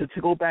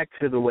to go back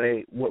to the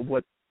way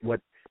what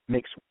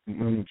makes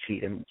women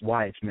cheat and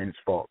why it's men's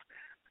fault.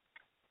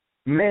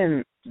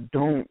 Men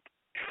don't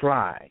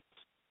try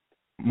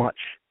much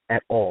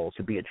at all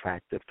to be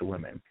attractive to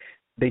women.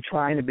 They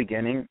try in the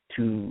beginning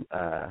to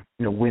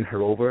win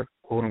her over,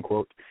 quote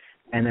unquote,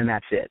 and then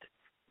that's it.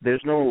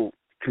 There's no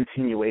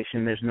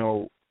continuation. There's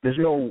no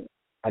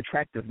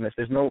attractiveness.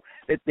 They don't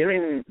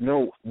even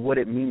know what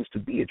it means to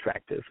be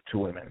attractive to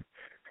women.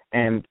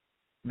 And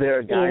there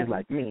are guys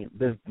like me.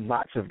 There's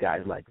lots of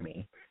guys like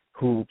me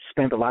who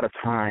spend a lot of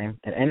time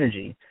and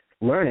energy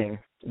learning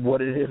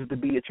what it is to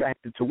be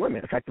attractive to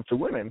women.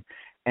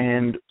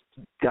 And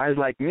guys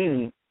like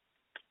me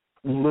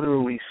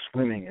literally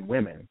swimming in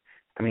women.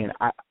 I mean,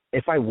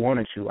 if I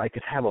wanted to, I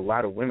could have a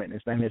lot of women.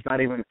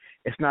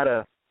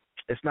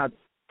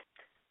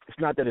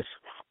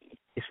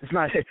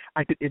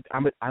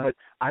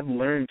 I've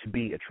learned to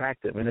be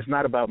attractive, and it's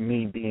not about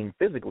me being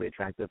physically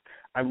attractive.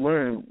 I've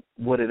learned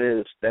what it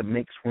is that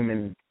makes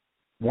women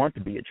want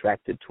to be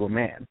attracted to a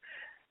man,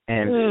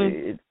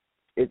 and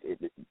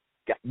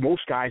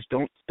most guys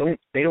don't want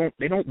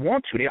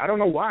to. I don't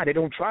know why they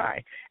don't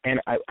try, and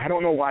I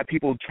don't know why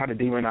people try to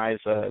demonize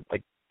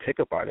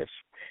pickup artists.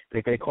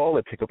 They call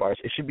it pickup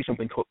artists. It should be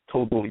something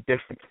totally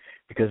different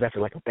because that's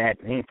a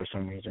bad name for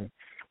some reason.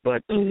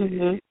 But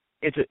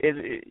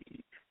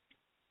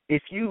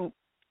if you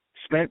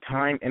spent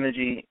time,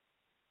 energy,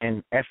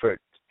 and effort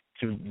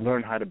to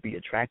learn how to be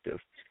attractive,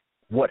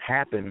 what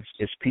happens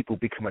is people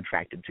become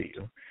attracted to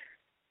you.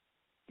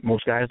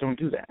 Most guys don't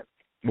do that.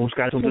 Most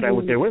guys don't do that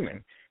with their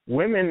women.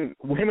 Women,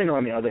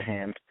 on the other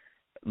hand,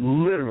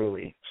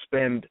 literally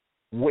spend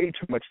way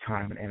too much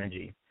time and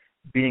energy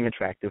being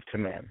attractive to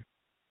men.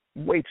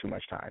 Way too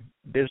much time.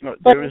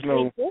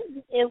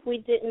 If we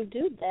didn't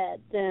do that,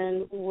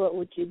 then what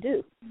would you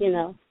do?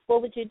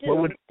 What would you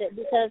do?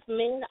 Because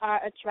men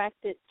are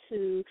attracted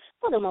to,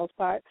 for the most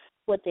part,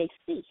 what they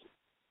see.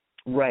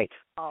 Right.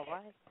 All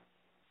right.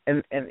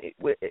 And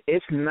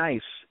it's nice.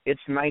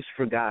 It's nice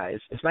for guys.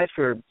 It's nice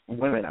for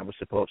women, I would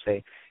suppose.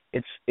 Say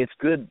it's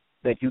good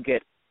that you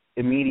get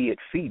immediate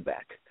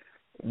feedback.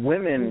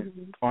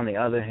 Women, on the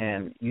other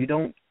hand,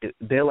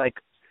 they're like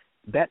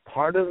that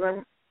part of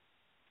them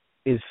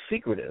is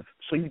secretive,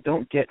 so you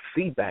don't get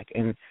feedback,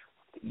 and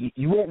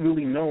you won't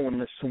really know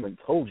unless someone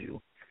told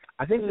you.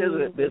 I think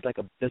there's like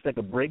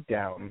a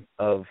breakdown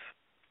of,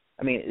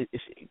 I mean,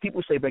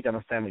 people say breakdown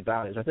of family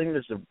values. I think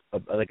there's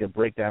a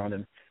breakdown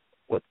in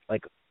what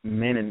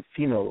men and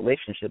female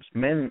relationships.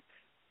 Men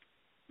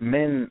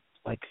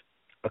are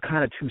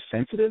kind of too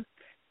sensitive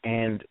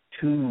and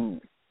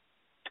too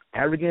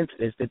arrogant.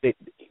 Is that they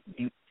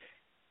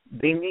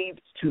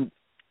need to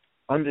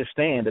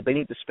understand that they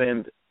need to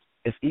spend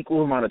as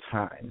equal amount of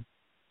time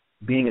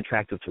being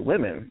attractive to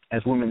women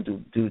as women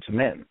do to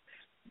men.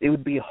 It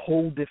would be a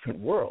whole different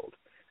world.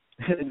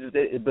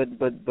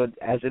 but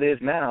as it is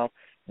now,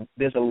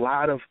 there's a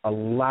lot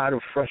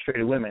of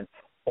frustrated women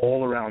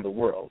all around the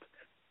world.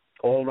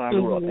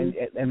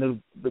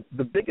 And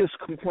the biggest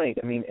complaint,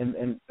 I mean,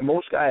 and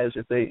most guys,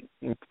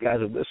 if guys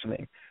are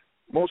listening,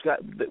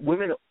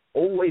 women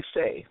always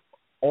say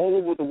all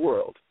over the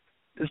world,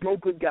 there's no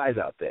good guys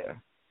out there.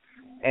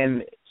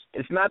 And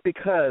it's not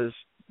because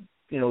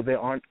there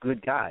aren't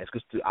good guys,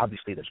 because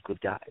obviously there's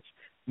good guys.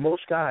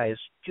 Most guys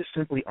just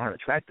simply aren't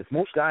attractive.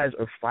 Most guys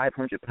are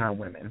 500-pound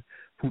women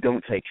who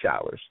don't take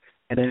showers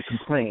and then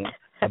complain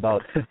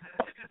about this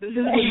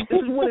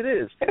is what it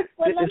is.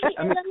 Well,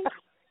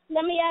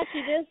 let me ask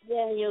you this,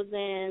 Daniel,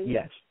 then.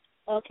 Yes.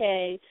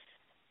 Okay.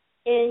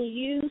 In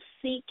you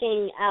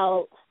seeking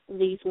out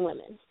these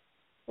women,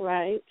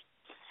 right,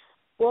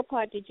 what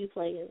part did you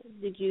play in?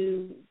 Did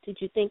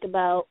you think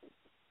about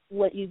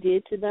what you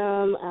did to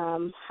them,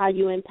 how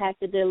you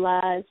impacted their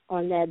lives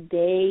on that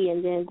day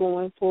and then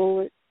going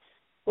forward?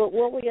 What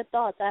were your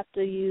thoughts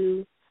after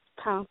you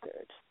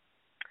conquered?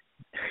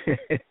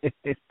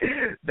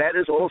 That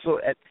is also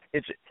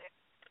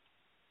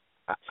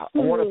I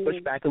want to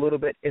push back a little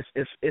bit.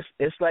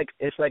 It's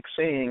like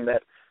saying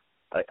that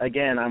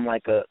again. I'm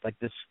like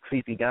this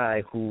creepy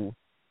guy who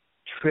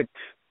tricked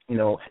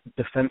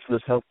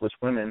defenseless, helpless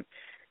women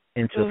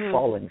into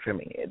falling for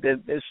me.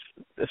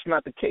 That's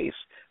not the case.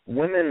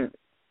 Women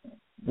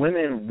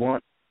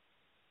want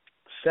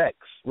sex.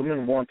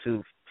 Women want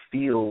to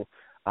feel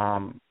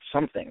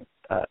something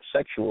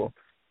sexual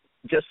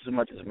just as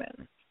much as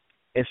men.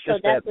 It's so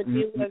just that's that what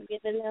you were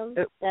giving them.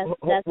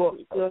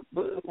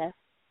 Okay.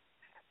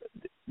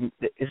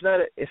 It's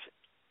not.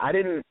 I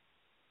didn't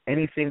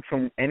anything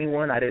from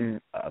anyone. I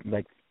didn't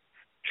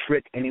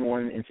trick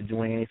anyone into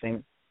doing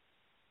anything.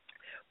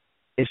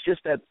 It's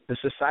just that the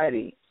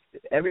society,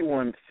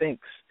 everyone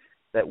thinks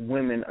that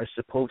women are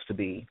supposed to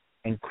be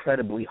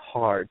incredibly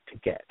hard to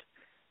get.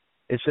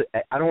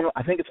 I don't know.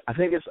 I think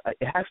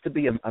it has to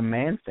be a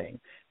man thing.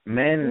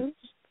 Men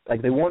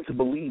they want to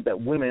believe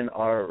that women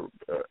are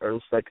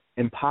like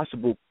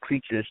impossible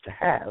creatures to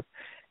have,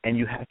 and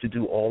you have to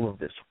do all of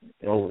this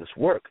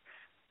work.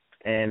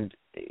 And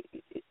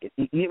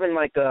even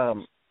like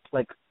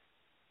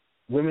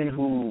women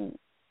who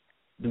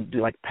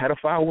do like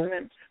pedophile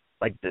women,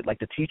 like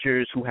the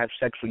teachers who have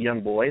sex with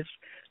young boys,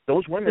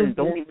 those women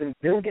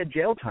they don't get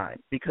jail time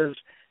because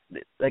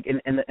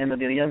and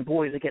the young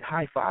boys, they get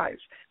high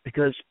fives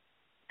because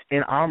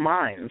in our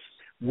minds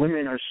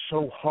women are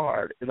so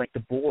hard. Like the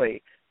boy,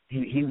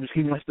 he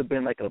must have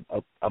been like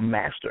a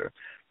master,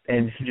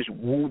 and he just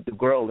wooed the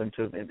girl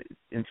into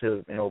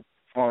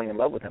falling in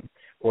love with him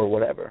or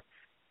whatever.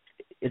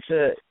 It's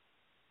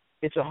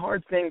a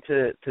hard thing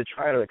to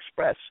try to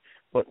express,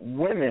 but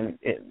when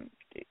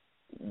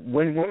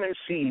women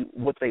see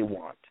what they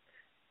want,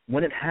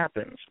 when it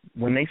happens,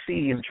 when they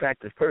see an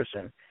attractive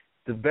person,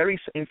 the very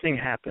same thing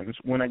happens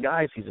when a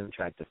guy sees an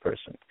attractive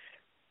person,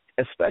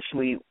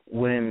 especially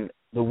when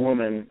the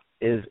woman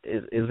is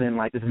in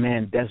like this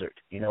man desert.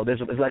 There's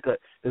like a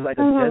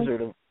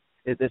desert of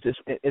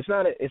it's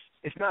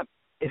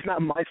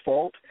not my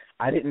fault.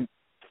 I didn't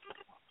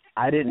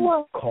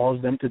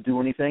cause them to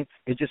do anything.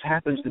 It just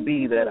happens to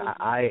be that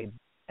I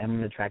am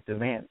an attractive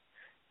man,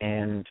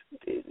 and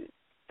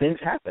things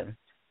happen.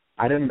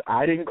 I don't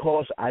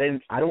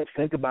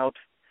think about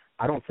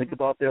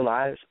their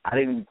lives. I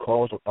didn't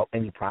cause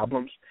any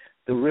problems.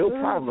 The real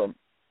problem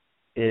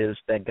is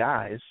that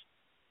guys,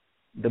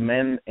 the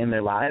men in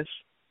their lives,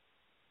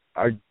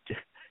 are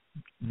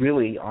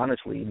really,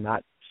 honestly,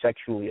 not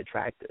sexually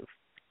attractive.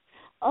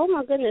 Oh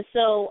my goodness!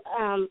 So,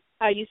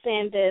 are you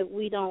saying that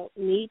we don't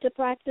need to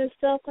practice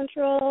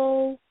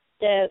self-control?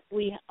 That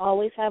we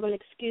always have an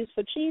excuse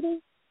for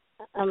cheating?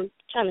 I'm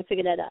trying to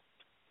figure that out.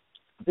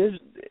 There's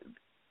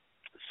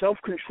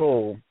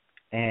self-control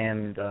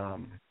and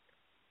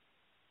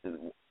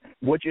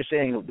what you're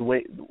saying, the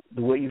way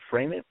you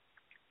frame it,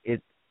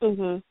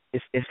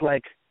 it's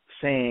like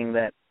saying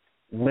that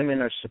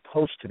women are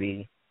supposed to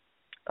be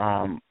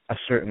a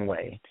certain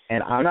way.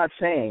 And I'm not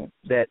saying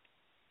that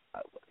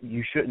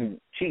you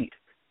shouldn't cheat.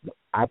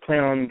 I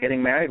plan on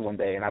getting married one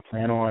day, and I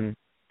plan on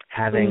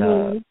having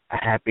a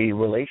happy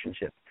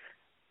relationship.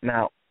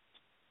 Now,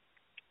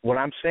 what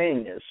I'm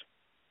saying is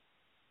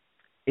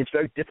it's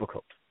very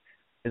difficult.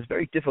 It's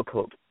very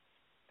difficult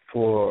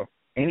for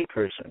any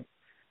person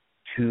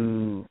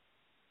to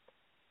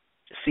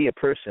see a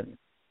person,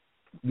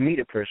 meet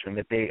a person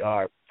that they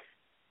are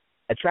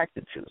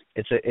attracted to.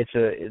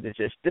 It's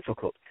just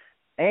difficult.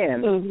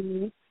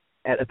 And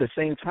at the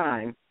same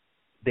time,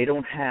 they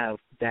don't have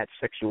that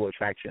sexual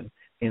attraction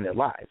in their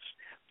lives.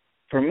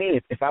 For me,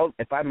 if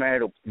I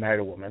married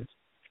a woman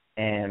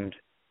and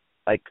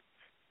like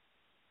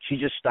she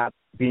just stopped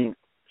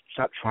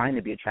trying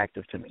to be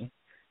attractive to me,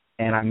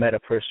 and I met a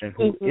person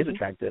who is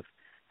attractive,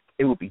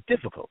 it would be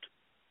difficult.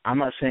 I'm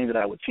not saying that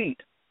I would cheat.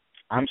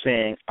 I'm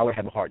saying I would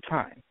have a hard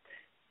time.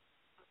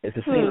 It's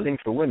the same thing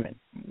for women.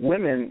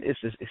 Women, it's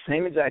the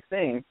same exact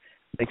thing,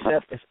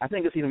 except I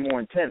think it's even more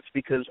intense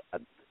because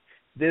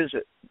there's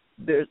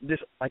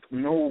like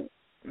no.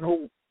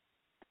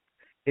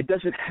 It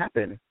doesn't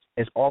happen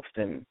as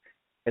often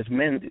as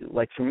men do.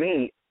 Like for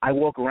me, I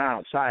walk around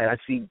outside, I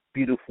see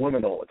beautiful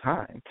women all the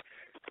time.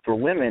 For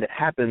women, it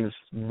happens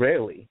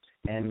rarely,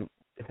 and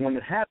when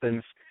it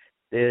happens,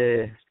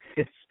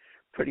 it's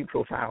pretty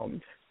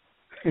profound.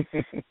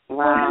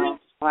 Wow.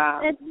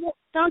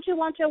 Don't you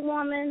want your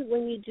woman,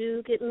 when you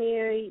do get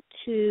married,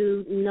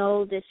 to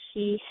know that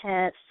she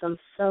had some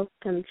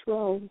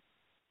self-control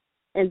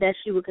and that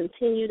she will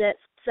continue that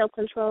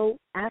self-control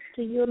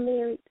after you're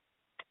married?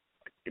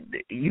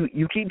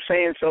 You keep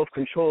saying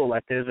self-control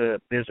like there's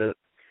a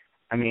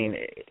I mean,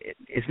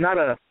 it's not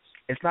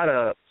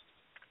a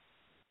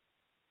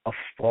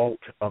fault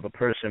of a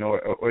person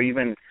or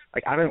even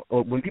like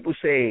when people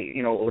say,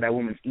 that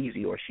woman's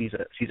easy or she's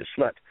a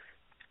slut,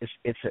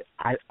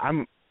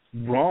 I'm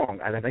wrong.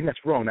 I think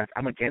that's wrong.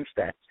 I'm against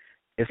that.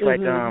 It's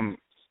like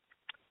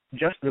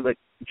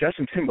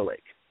Justin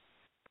Timberlake.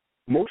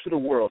 Most of the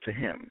world to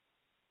him,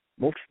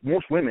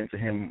 most women to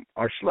him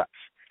are sluts.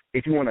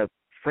 If you want to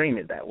frame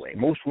it that way,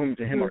 most women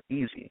to him are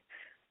easy.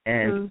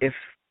 And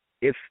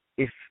if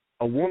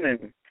a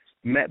woman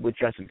met with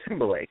Justin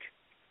Timberlake,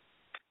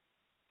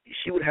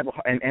 she would have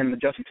and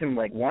Justin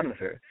Timberlake wanted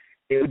her,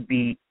 it would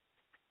be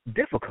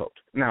difficult.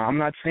 Now, I'm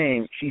not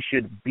saying she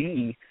should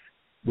be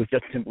with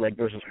Justin Timberlake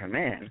versus her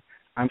man,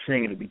 I'm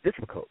saying it would be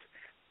difficult.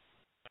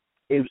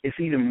 It's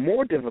even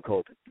more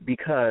difficult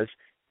because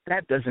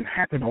that doesn't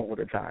happen all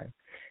the time.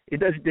 It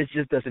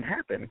just doesn't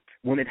happen.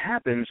 When it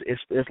happens,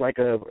 it's like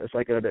a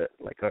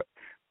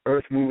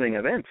earth moving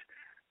event.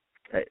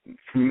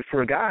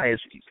 For guys,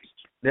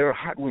 there are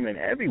hot women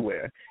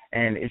everywhere,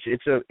 and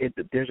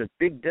there's a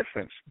big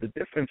difference. The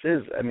difference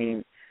is, I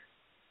mean,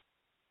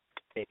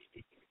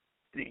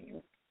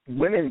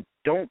 women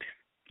don't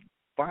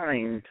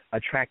find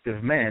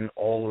attractive men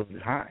all of the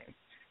time.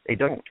 They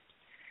don't,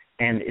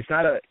 and it's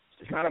not a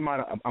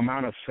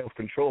amount of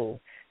self-control.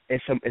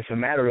 It's a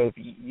matter of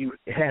it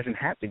hasn't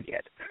happened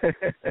yet.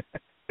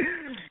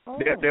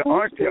 There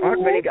aren't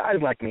many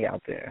guys like me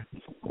out there.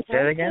 Say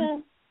that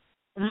again.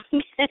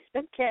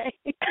 Okay.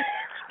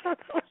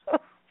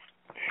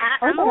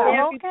 I'm a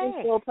very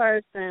peaceful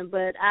person,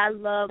 but I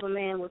love a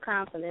man with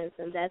confidence,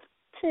 and that's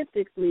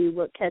typically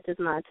what catches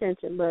my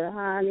attention. But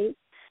honey,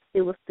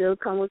 it will still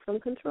come with some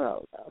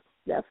control, though.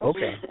 That's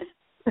okay.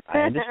 I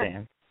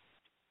understand.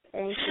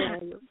 Thank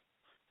you.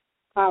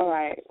 All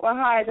right. Well,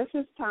 hi, this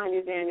is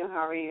Tanya Daniel.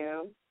 How are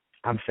you?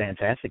 I'm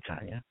fantastic,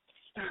 Tanya.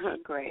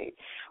 Great.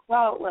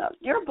 Well, look,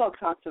 your book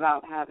talks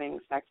about having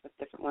sex with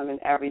different women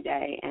every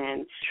day,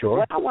 and sure.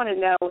 What I want to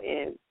know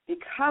is,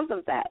 because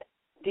of that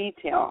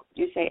detail,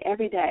 you say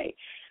every day,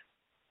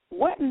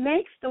 what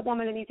makes the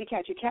woman an easy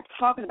catch? You kept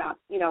talking about,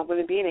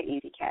 women being an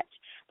easy catch,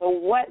 but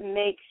what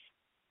makes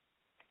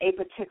a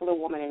particular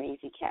woman an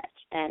easy catch?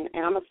 And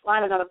I'm going to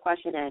slide another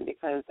question in,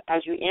 because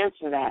as you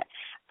answer that,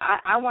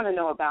 I want to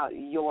know about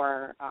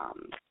your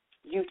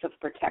use of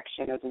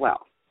protection as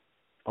well.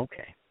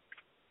 Okay.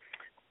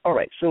 All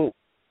right. So,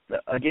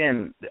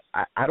 again,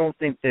 I don't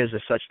think there's a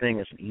such thing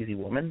as an easy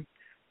woman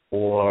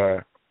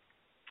or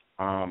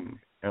a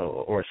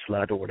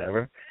slut or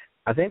whatever.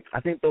 I think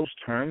those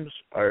terms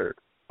are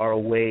a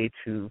way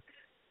to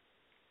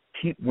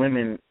keep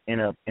women in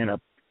a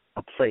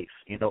place.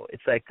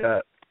 It's like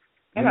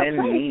men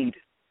need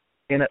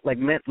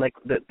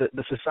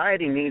the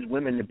society needs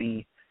women to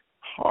be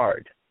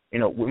hard.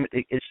 Women,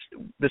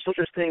 there's no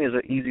such thing as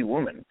an easy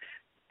woman.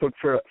 But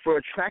for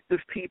attractive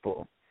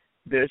people,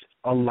 there's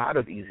a lot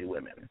of easy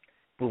women,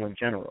 people in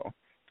general.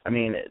 I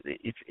mean,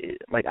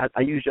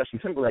 I use Justin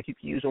Timberlake. You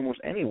can use almost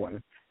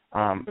anyone.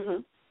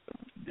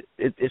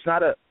 It's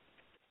not a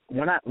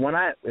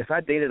if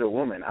I dated a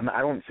woman, I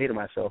don't say to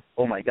myself,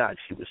 "Oh my God,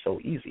 she was so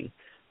easy."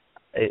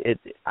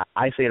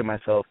 I say to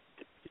myself,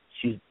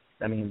 she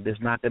found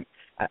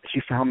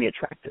me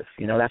attractive.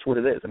 That's what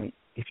it is. I mean,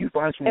 if you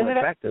find someone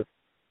attractive,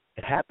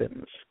 it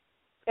happens.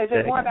 Is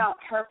it more about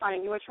her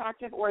finding you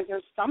attractive, or is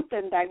there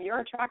something that you're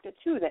attracted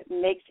to that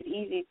makes it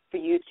easy for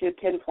you to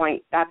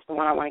pinpoint that's the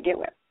one I want to get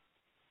with?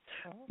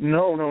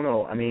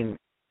 No. I mean,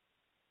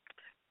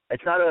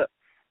 it's not a.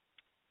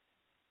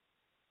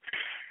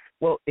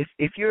 Well,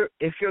 if your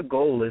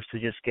goal is to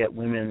just get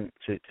women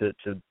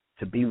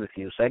to be with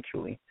you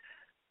sexually,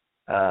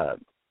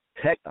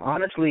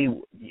 honestly,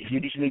 you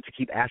just need to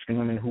keep asking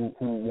women who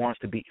want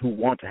to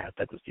have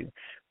sex with you.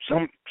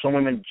 Some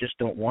women just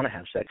don't want to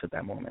have sex at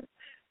that moment.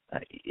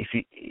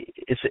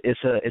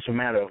 It's a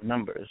matter of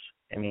numbers.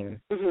 I mean,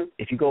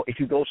 if you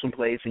go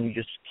someplace and you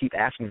just keep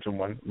asking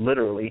someone,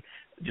 literally,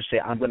 just say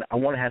I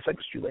want to have sex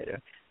with you later.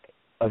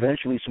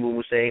 Eventually, someone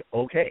will say,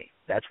 okay,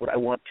 that's what I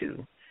want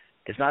to.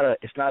 It's not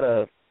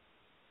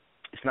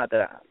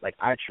that like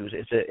I choose.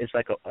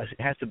 It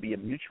has to be a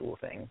mutual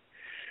thing.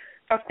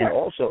 Okay. And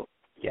also,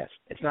 yes,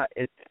 it's not.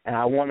 And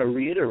I want to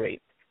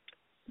reiterate,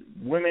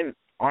 women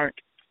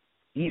aren't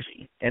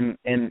easy, and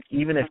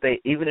even if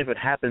it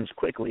happens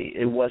quickly,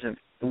 it wasn't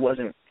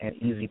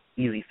an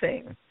easy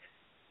thing.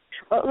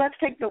 Well, let's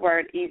take the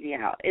word easy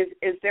out.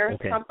 Is there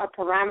a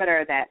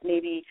parameter that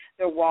maybe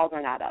their walls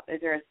are not up? Is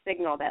there a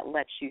signal that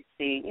lets you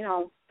see,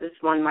 this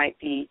one might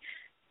be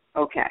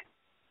okay?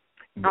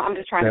 I'm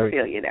just trying to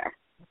feel you there.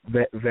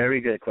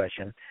 Very good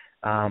question.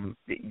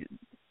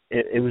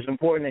 It was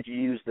important that you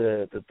use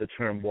the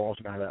term walls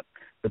not up.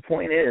 The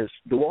point is,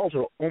 the walls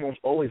are almost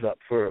always up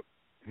for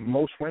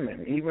most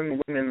women,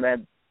 even women that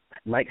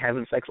like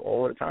having sex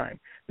all the time.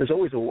 There's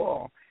always a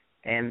wall.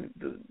 And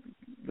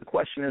the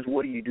question is,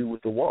 what do you do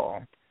with the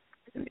wall?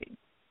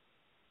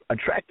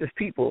 Attractive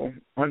people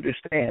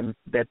understand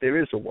that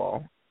there is a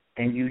wall,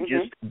 and you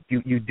just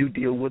you do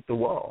deal with the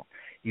wall.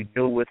 You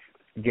deal with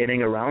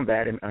getting around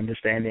that and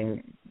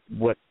understanding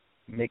what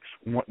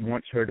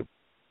wants her to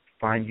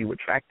find you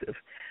attractive.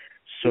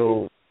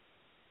 So,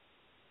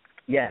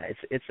 yeah,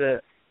 it's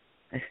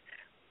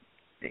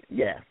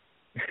yeah.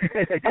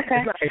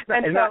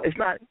 It's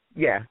not.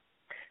 Yeah,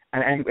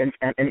 and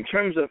in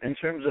terms of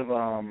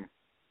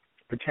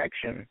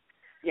protection.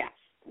 Yes,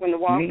 when the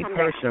wall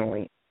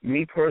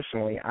me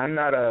personally, I'm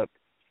not a.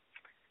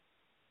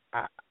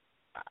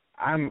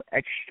 I'm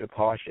extra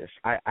cautious.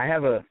 I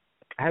have a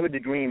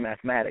degree in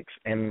mathematics,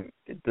 and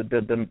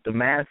the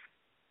math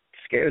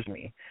scares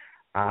me.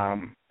 I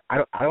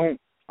don't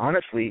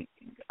honestly.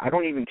 I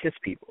don't even kiss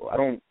people. I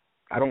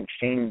don't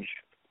change.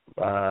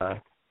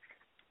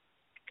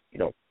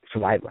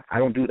 Saliva. I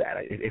don't do that.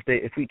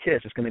 If we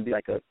kiss, it's going to be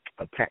like a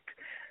peck.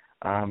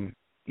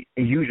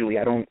 Usually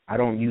I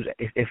don't use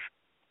it. If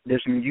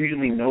there's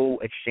usually no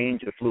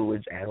exchange of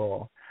fluids at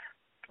all.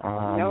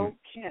 No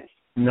kiss.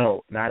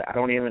 No, not. I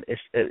don't even.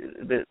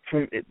 The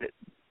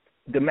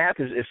math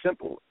is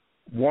simple.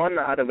 1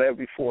 out of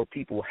every 4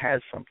 people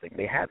has something.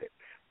 They have it.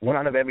 1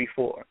 out of every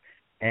 4,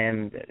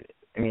 and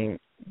I mean,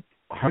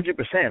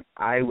 100%.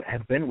 I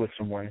have been with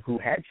someone who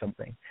had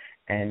something,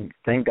 and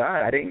thank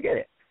God I didn't get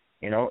it.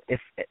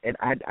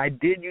 I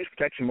did use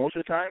protection most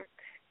of the time.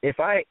 If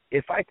I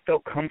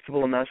felt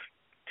comfortable enough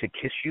to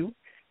kiss you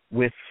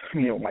with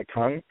my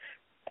tongue,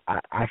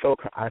 I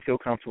feel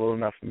comfortable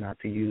enough not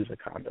to use a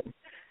condom.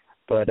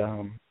 But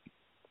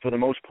for the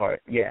most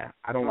part, yeah,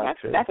 I don't like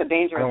to. That's a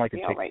dangerous I don't like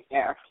scale to take, right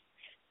there.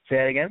 Say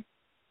that again?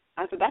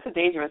 I said that's a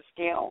dangerous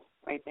scale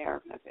right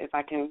there. If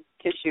I can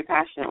kiss you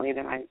passionately,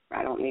 then I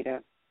don't need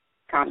a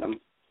condom.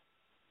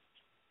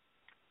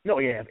 No,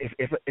 yeah.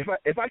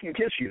 If I can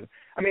kiss you,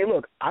 I mean,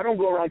 look, I don't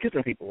go around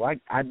kissing people.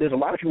 There's a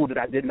lot of people that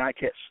I did not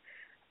kiss.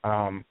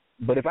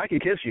 But if I can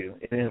kiss you,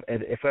 and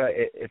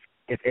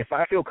if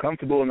I feel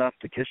comfortable enough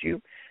to kiss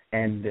you,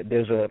 and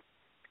there's a,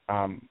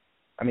 I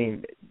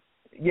mean,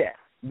 yeah,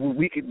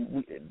 we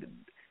could.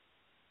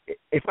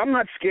 If I'm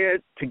not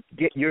scared to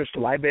get your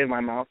saliva in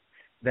my mouth,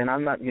 then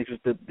I'm not.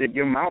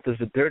 Your mouth is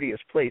the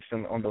dirtiest place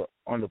on the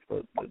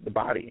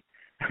body.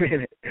 I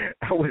mean,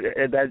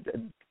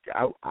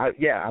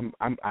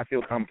 I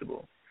feel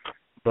comfortable,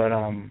 but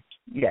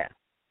yeah,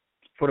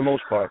 for the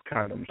most part,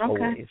 condoms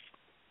always.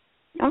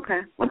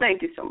 Okay. Well,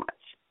 thank you so much.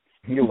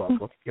 You're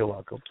welcome. You're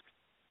welcome.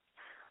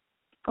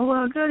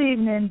 Well, good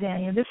evening,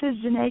 Daniel. This is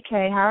Janae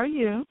K. How are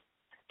you?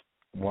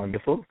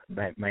 Wonderful.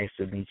 Nice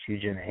to meet you,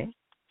 Janae.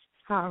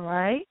 All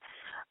right.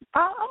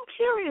 I'm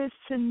curious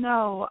to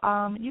know,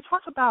 you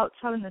talk about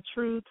telling the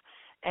truth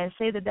and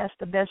say that that's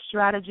the best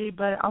strategy,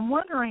 but I'm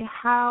wondering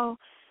how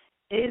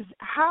is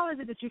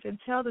it that you can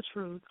tell the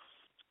truth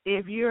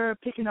if you're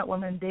picking up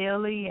women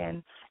daily,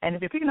 and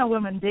if you're picking up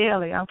women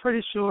daily, I'm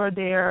pretty sure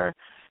there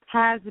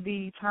has to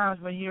be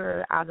times when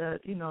you're either,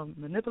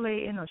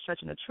 manipulating or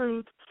stretching the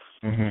truth.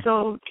 Mm-hmm.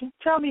 So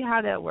tell me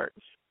how that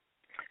works.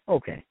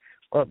 Okay.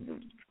 Well,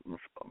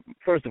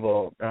 first of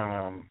all,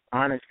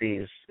 honesty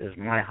is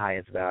my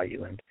highest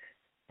value, and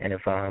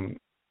if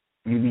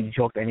you need to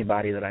talk to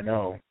anybody that I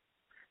know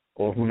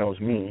or who knows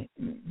me,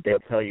 they'll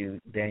tell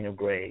you Daniel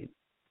Gray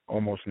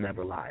almost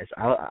never lies.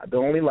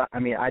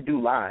 I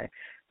do lie,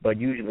 but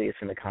usually it's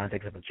in the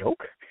context of a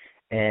joke,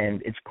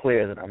 and it's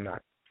clear that I'm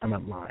not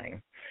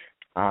lying.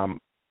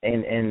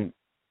 And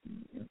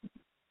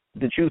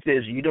the truth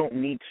is, you don't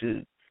need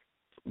to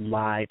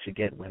lie to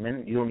get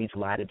women. You don't need to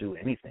lie to do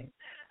anything.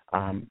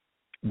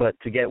 But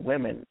to get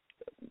women,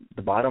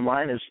 the bottom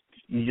line is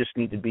you just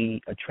need to be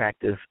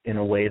attractive in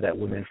a way that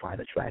women find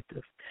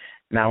attractive.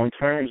 Now, in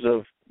terms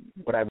of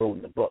what I wrote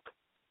in the book,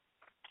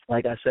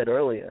 like I said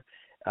earlier,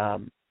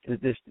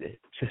 there's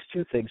just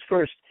 2 things.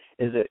 First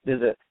is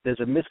that there's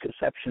a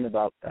misconception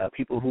about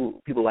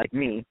people like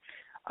me,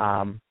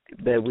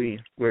 that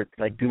we're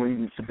like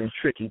doing something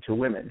tricky to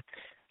women.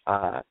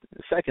 The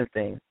second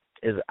thing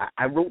is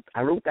I wrote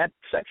that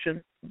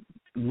section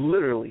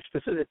literally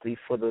specifically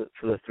for the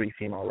 3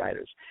 female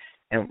writers,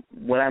 and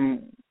what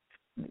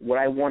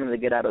I wanted to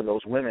get out of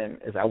those women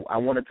is I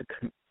wanted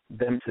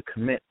them to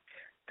commit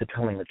to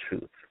telling the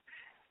truth,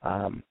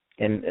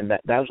 and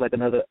that was like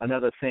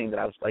another thing that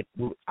I was like,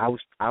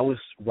 I was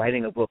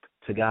writing a book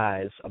to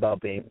guys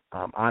about being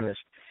honest,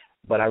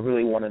 but I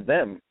really wanted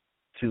them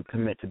to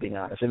commit to being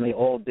honest, and they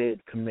all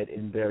did commit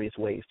in various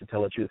ways to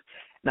tell the truth.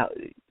 Now,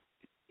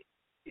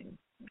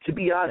 to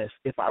be honest,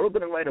 if I were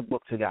going to write a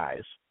book to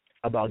guys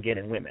about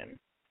getting women,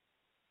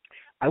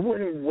 I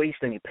wouldn't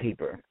waste any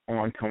paper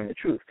on telling the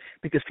truth,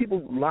 because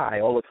people lie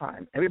all the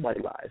time.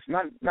 Everybody lies.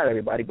 Not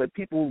everybody, but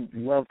people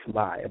love to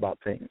lie about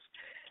things.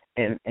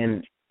 And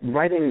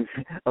writing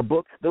a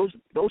book, those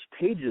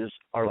pages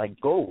are like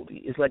gold.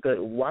 It's like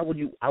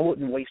I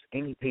wouldn't waste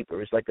any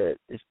paper. It's like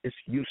it's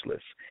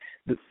useless.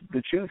 The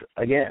truth,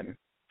 again,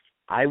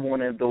 I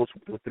wanted the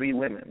 3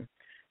 women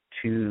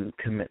to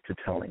commit to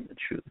telling the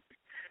truth.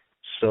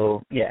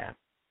 So yeah,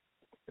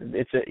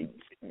 it's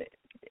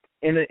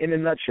in a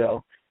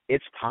nutshell,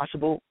 it's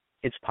possible.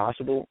 It's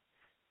possible,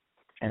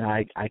 and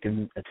I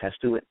can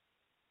attest to it.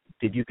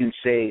 That you can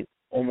say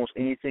almost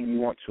anything you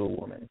want to a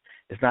woman.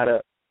 It's not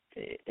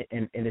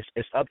and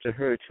it's up to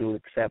her to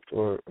accept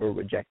or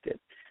reject it.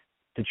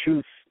 The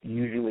truth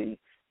usually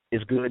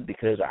is good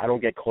because I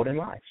don't get caught in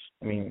lies.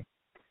 I mean,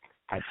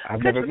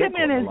 I've never been caught in lies. Could you give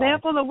me an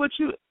example of what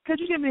you? Could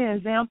you give me an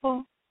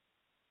example?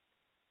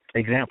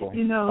 Example.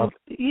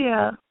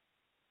 Yeah.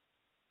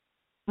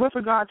 With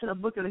regard to the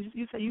book,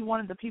 you said you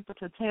wanted the people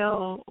to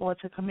tell or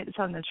to commit to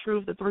telling the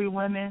truth, the 3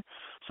 women.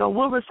 So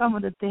what were some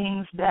of the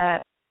things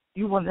that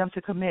you wanted them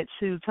to commit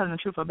to telling the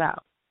truth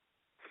about?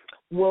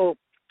 Well,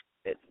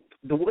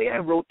 the way I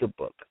wrote the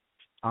book,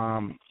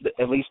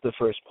 at least the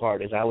first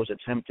part, is I was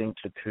attempting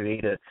to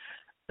create a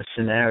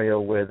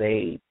scenario where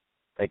they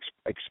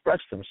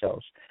express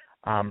themselves.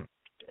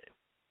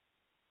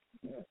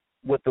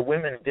 What the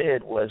women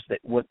did was that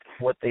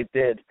what they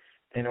did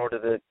in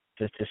order to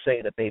to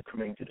say that they've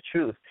committed to the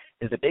truth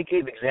is that they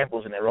gave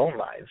examples in their own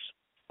lives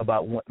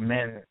about what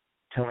men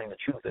telling the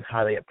truth and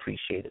how they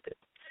appreciated it.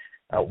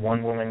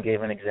 One woman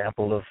gave an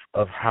example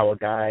of how a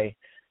guy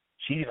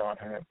cheated on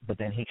her, but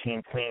then he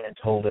came clean and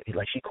told her,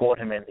 like, she caught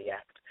him in the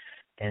act,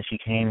 and he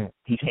came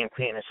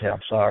clean and said,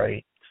 "I'm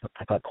sorry,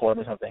 I got caught up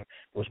in something.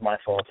 It was my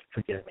fault.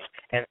 Forgive me."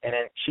 And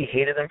then she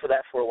hated him for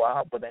that for a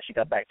while, but then she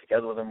got back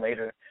together with him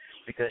later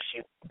because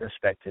she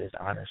respected his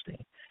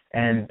honesty.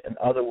 And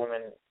other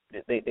women,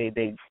 they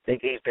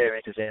gave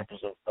various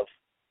examples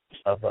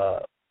of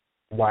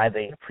why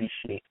they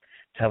appreciate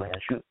telling the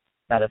truth.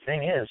 Now the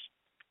thing is,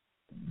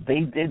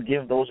 they did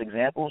give those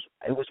examples.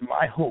 It was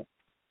my hope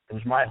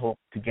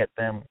to get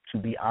them to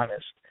be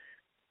honest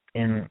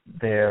in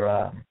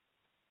their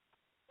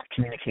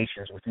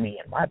communications with me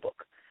in my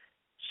book.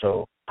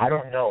 So I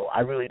don't know. I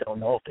really don't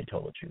know if they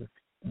told the truth,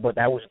 but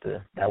that was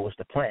the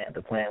plan.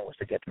 The plan was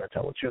to get them to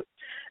tell the truth,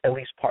 at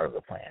least part of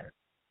the plan.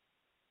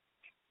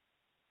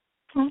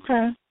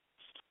 Okay.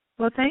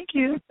 Well, thank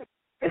you.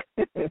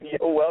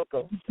 You're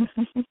welcome.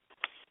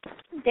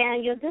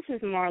 Daniel, this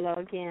is Marlo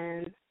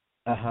again.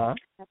 Uh-huh.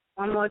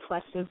 One more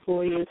question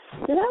for you.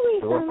 Did I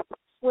read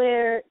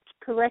somewhere,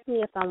 correct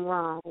me if I'm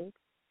wrong,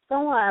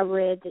 somewhere I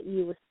read that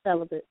you were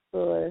celibate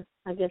for,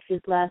 I guess,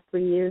 these last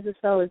 3 years or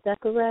so. Is that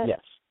correct?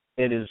 Yes,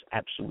 it is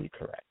absolutely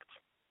correct.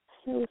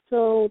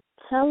 So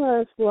tell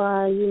us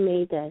why you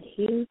made that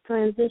huge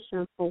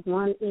transition from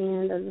one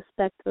end of the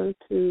spectrum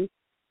to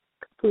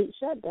complete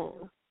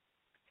shutdown.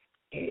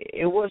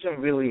 It wasn't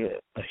really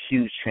a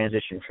huge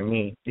transition for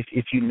me.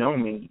 If you know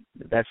me,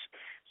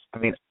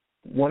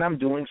 when I'm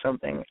doing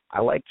something,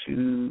 I like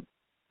to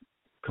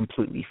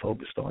completely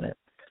focus on it.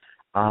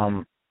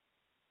 For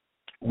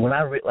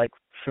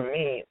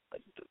me,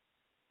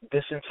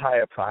 this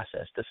entire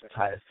process, this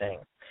entire thing,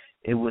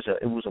 it was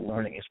a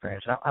learning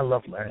experience. I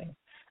love learning.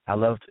 I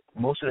loved,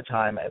 most of the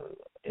time,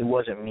 it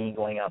wasn't me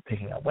going out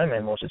picking up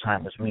women. Most of the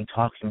time, it was me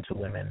talking to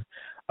women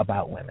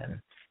about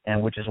women,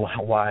 and which is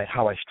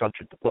how I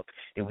structured the book.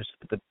 It was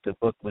the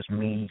book was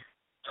me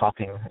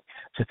talking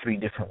to 3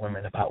 different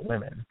women about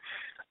women.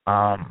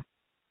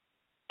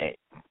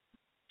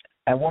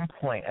 At one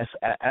point,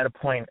 at a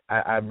point,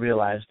 I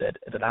realized that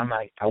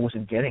I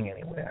wasn't getting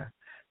anywhere,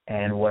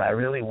 and what I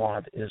really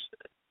want is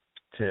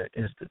to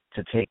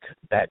take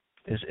that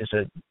is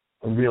a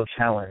real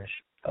challenge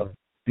of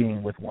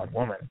being with one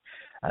woman.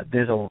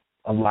 There's a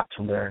lot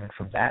to learn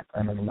from that,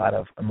 and a lot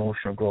of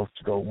emotional growth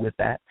to go with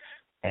that.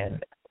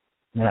 And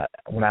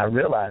when I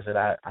realized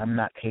that I'm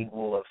not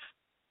capable of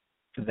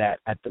that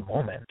at the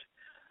moment,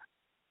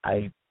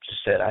 I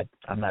just said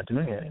I'm not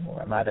doing it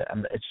anymore.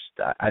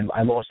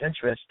 I lost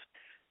interest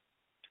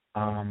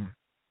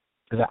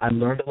because I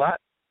learned a lot.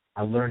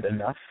 I learned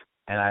enough,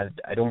 and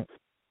I don't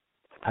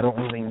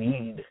really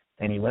need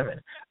any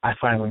women. I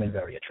find women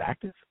very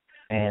attractive,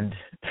 and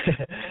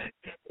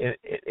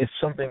if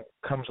something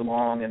comes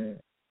along and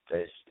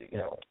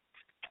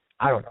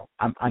I don't know.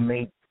 I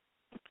may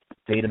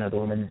date another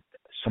woman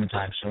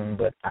sometime soon,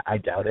 but I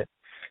doubt it.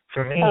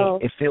 For me,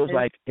 it feels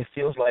like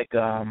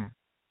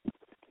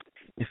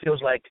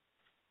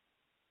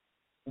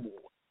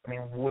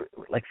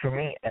like for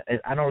me,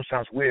 I know it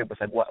sounds weird, but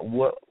it's like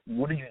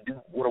what do you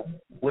do?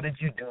 What did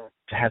you do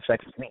to have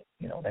sex with me?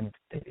 And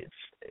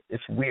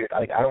it's weird.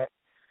 Like I don't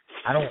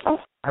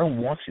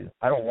want to.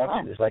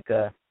 It's like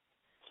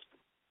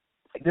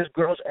there's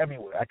girls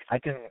everywhere. I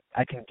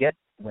can get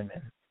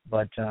women,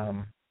 but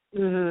I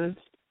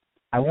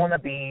want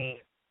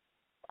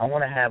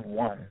to have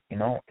one,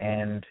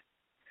 and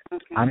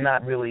I'm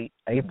not really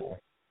able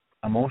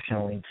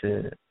emotionally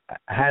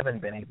I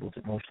haven't been able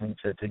to emotionally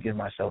to give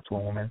myself to a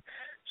woman.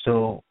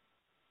 So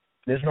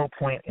there's no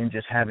point in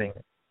just having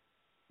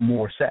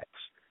more sex.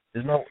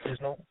 There's no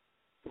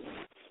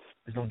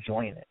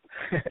joy in it.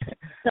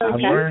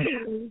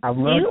 I've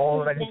learned all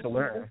that I need to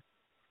learn.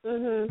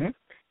 Mm-hmm.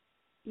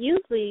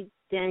 Usually,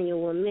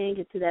 Daniel, when men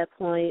get to that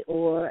point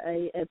or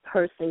a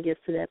person gets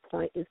to that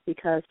point, it's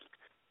because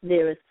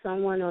there is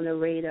someone on the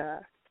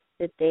radar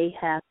that they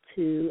have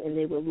to and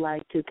they would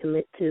like to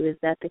commit to. Is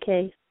that the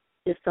case?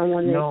 Is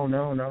someone No.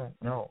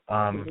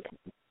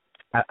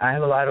 I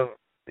have a lot of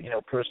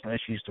personal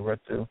issues to work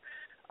through.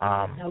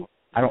 I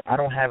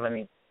don't have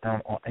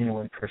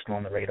anyone personal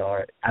on the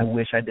radar. I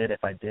wish I did.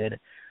 If I did,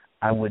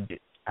 I would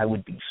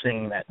be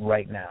singing that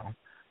right now.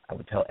 I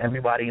would tell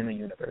everybody in the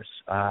universe.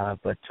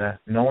 But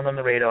no one on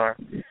the radar.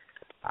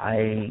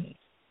 I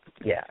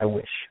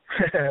wish.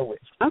 I wish.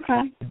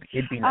 Okay.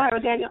 It'd be nice. All right,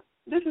 well, Daniel,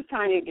 this is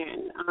Tanya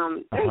again.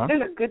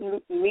 There's a good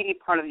meaty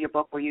part of your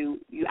book where you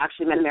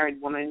actually met a married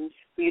woman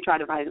who you tried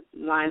to write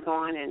lines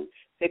on and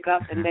pick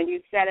up, and then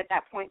you said at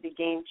that point the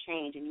game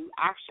changed, and you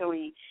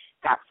actually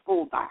got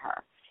schooled by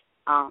her.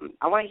 I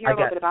want to hear a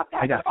little bit about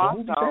that. But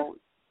also,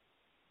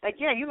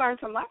 you learned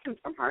some lessons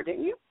from her,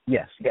 didn't you?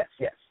 Yes.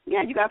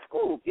 Yeah, you got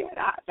schooled. Yeah,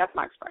 that's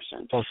my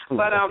expression. Oh, schooled.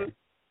 But okay.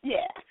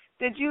 Yeah.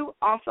 Did you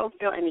also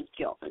feel any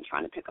guilt in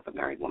trying to pick up a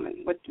married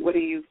woman? What do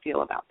you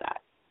feel about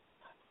that?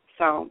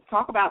 So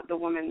talk about the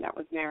woman that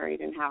was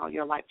married and how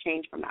your life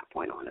changed from that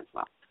point on as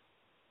well.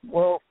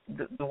 Well,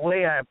 the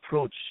way I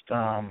approached,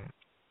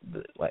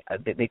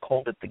 they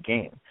called it the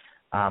game.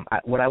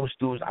 What I was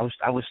doing,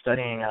 I was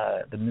studying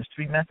the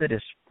mystery method.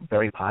 Is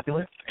very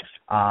popular,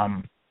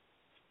 and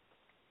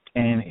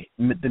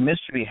the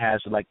mystery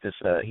has like this.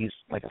 He's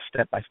like a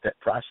step-by-step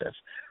process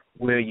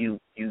where you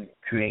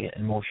create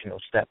emotional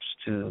steps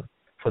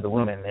for the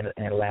women,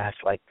 and it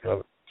lasts like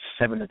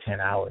 7 to 10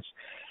 hours.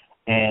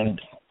 And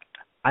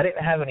I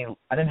didn't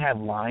have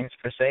lines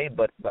per se,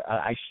 but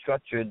I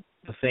structured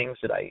the things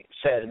that I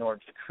said in order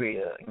to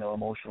create a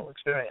emotional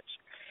experience.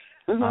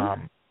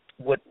 Mm-hmm.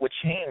 What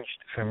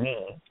changed for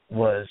me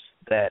was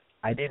that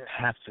I didn't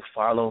have to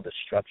follow the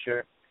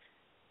structure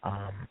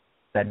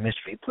that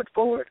mystery put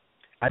forward.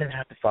 I didn't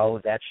have to follow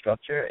that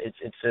structure. It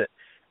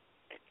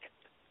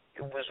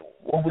was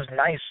what was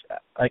nice.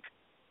 Like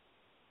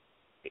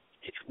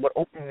what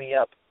opened me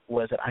up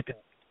was that I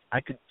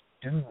could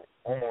do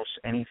almost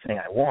anything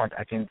I want.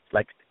 I can,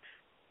 like,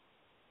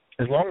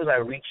 as long as I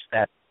reach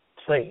that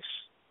place,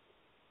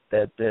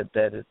 the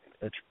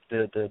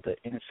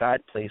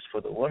inside place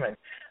for the woman,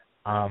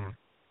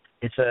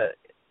 it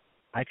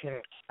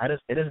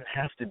doesn't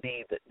have to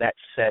be that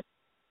set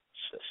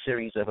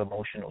series of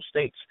emotional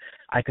states.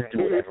 I can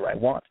do whatever I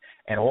want,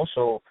 and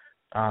also,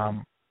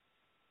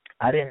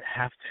 I didn't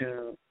have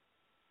to.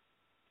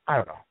 I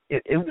don't know.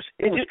 It was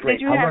great.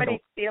 Did you have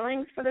any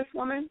feelings for this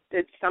woman?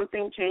 Did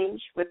something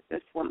change with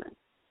this woman?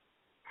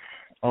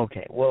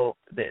 Okay, well,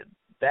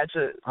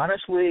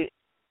 honestly,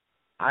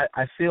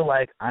 I feel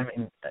like I'm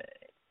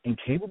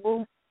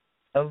incapable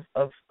of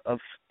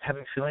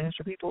having feelings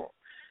for people.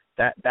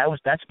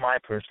 That's my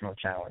personal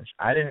challenge.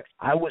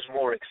 I was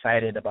more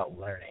excited about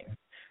learning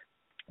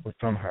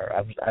from her.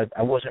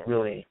 I wasn't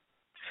really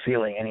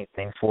feeling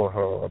anything for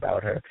her or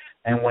about her.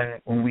 And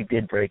when we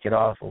did break it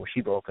off, or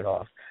she broke it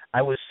off,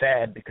 I was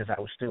sad because I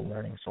was still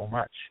learning so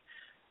much.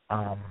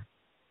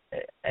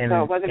 And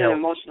so it wasn't an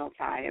emotional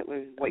tie. It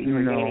was what you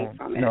were gaining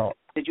from it. No.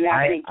 Did you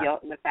have any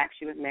guilt in the fact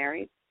she was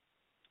married?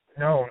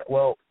 No.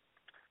 Well,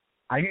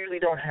 I usually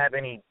don't have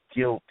any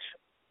guilt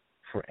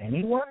for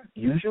anyone,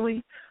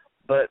 usually.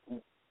 But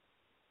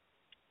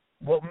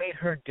what made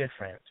her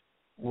different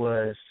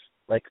was,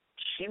 like,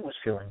 she was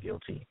feeling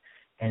guilty.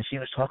 And she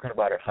was talking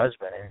about her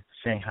husband and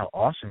saying how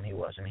awesome he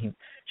was. And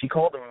she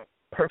called him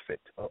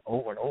perfect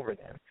over and over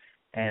again.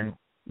 And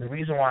the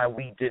reason why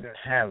we didn't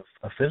have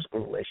a physical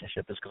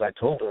relationship is because I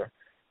told her,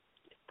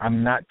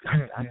 I'm not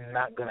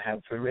going to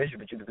have a relationship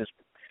with you because,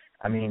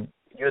 I mean,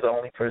 you're the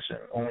only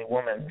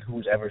woman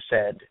who's ever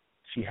said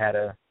she had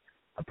a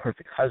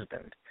perfect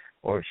husband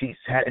or she's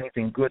had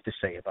anything good to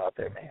say about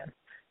their man.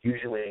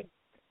 Usually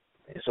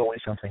it's always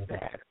something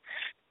bad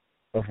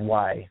of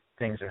why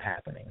things are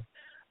happening.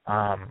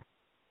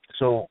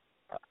 So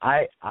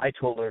I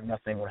told her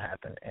nothing would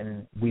happen,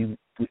 and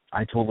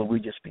I told her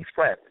we'd just be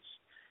friends.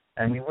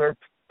 And we were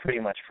pretty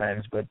much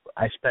friends, but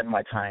I spent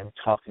my time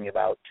talking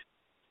about,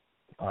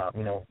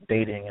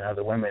 dating and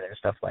other women and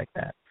stuff like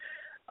that.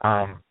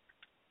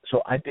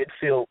 So I did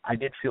feel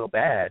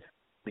bad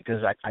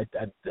because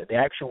the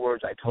actual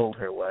words I told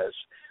her was,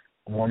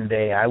 one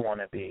day I want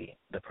to be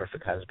the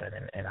perfect husband,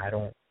 and I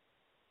don't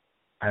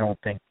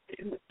think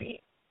it would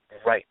be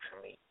right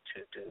for me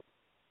to do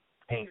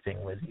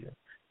anything with you.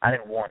 I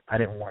didn't want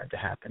it to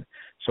happen.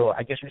 So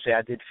I guess you say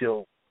I did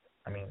feel,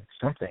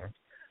 something.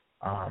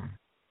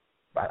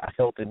 But I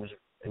felt it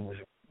was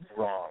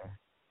wrong.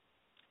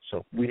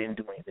 So we didn't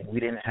do anything. We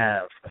didn't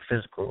have a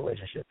physical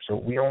relationship. So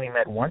we only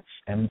met once,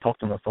 and we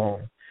talked on the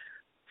phone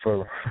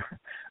for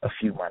a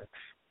few months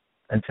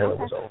until it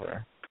was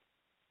over.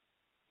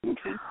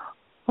 Okay.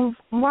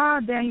 Wow,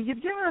 Dan,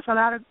 you've given us a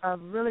lot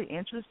of really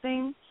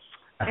interesting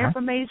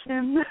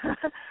information.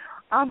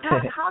 How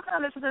can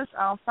our listeners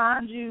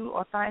find you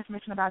or find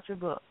information about your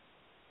book?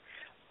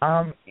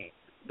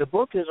 The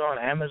book is on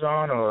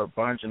Amazon or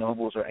Barnes &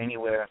 Nobles or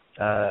anywhere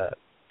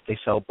they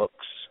sell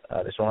books.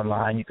 It's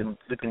online. You can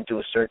do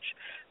a search,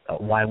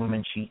 Why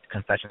Women Cheat,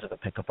 Confessions of a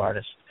Pickup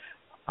Artist,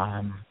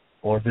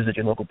 or visit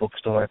your local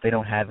bookstore. If they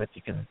don't have it,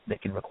 they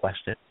can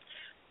request it.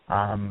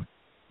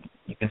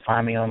 You can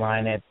find me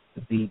online at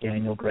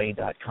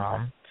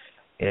thedanielgray.com.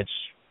 It's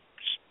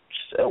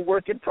a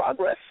work in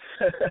progress,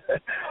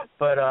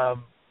 but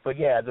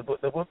yeah, the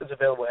book is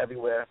available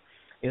everywhere.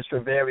 It's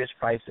for various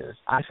prices.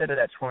 I said it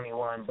at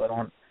 $21, but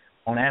on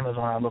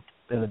Amazon I looked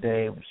the other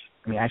day.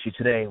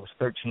 Today it was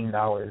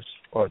 $13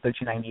 or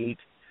 $13.98.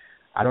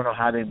 I don't know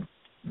how they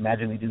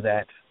magically do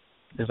that.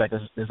 There's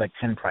like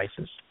 10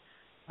 prices.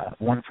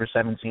 One for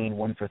 $17,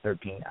 one for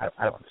 $13.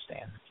 I don't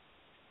understand.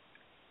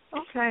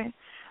 Okay.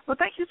 Well,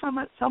 thank you so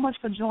much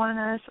for joining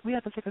us. We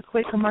have to take a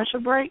quick commercial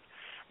break,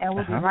 and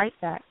we'll be right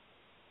back.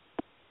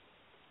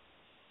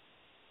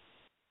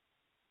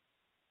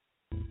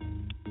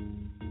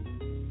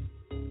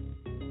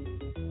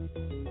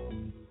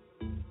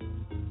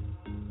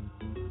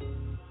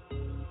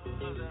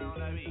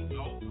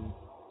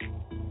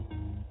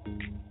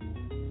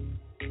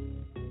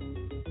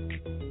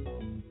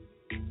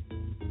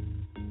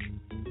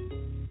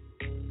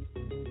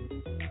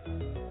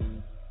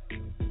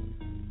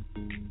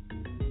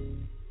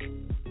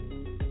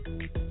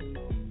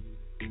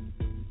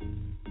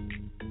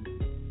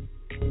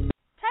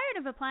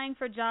 applying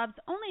for jobs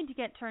only to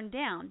get turned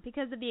down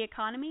because of the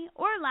economy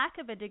or lack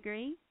of a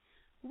degree?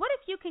 What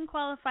if you can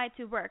qualify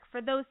to work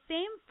for those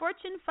same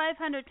Fortune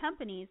 500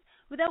 companies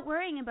without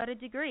worrying about a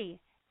degree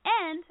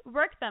and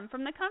work them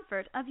from the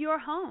comfort of your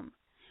home?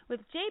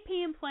 With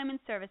JP Employment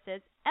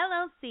Services,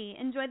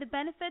 LLC, enjoy the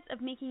benefits of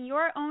making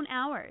your own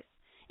hours,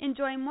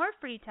 enjoy more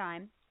free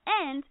time,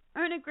 and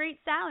earn a great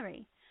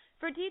salary.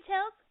 For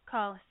details,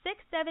 call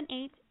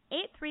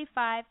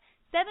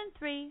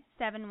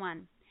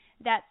 678-835-7371.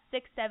 That's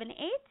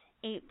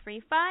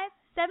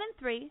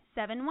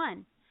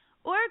 678-835-7371.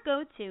 Or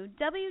go to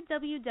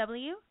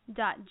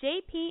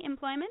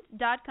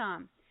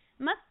www.jpemployment.com.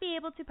 Must be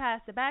able to pass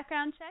a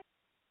background check.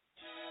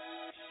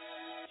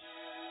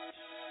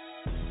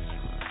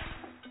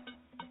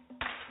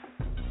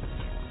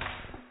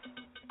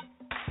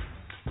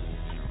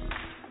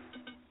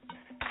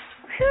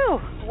 Whew.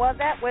 Well,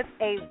 that was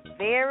a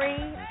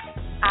very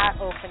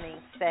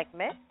eye-opening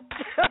segment.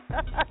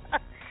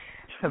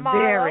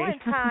 Marlo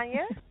and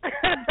Tanya.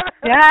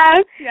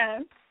 Yes.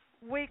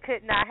 We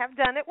could not have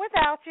done it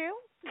without you.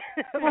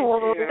 So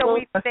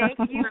we thank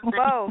you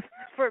both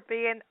for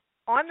being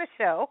on the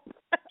show.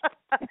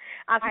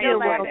 I'm still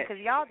laughing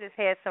because y'all just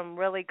had some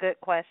really good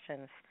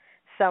questions.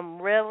 Some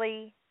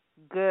really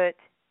good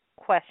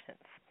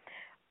questions.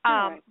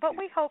 But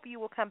we hope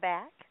you will come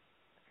back.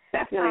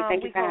 Definitely.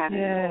 Thank you for having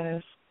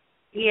me.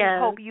 Yes. We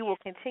hope you will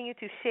continue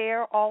to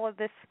share all of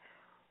this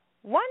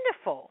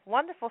wonderful,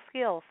 wonderful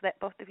skills that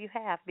both of you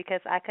have,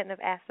 because I couldn't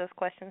have asked those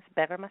questions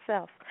better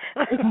myself.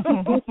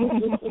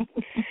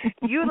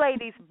 You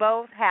ladies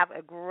both have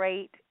a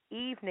great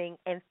evening,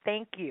 and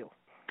thank you.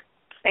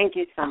 Thank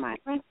you so much.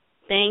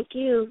 Thank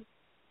you.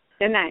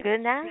 Good night.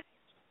 Good night.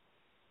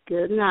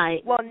 Good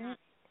night.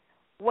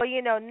 Well,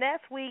 you know,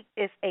 next week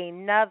is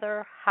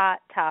another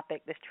hot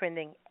topic that's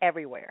trending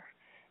everywhere.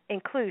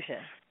 Inclusion.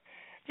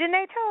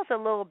 Janae, tell us a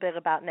little bit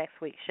about next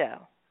week's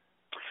show.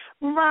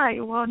 Right.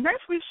 Well,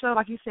 next week's show,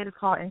 like you said, is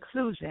called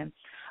Inclusion.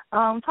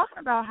 Talking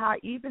about how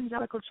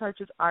evangelical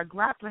churches are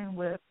grappling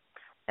with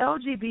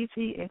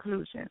LGBT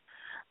inclusion.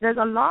 There's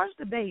a large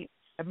debate,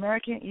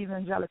 American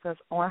evangelicals,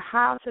 on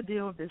how to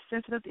deal with the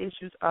sensitive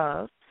issues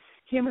of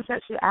human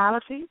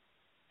sexuality,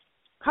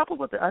 coupled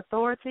with the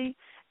authority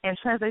and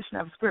translation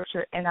of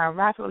Scripture in our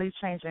rapidly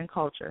changing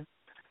culture.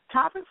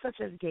 Topics such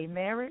as gay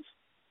marriage,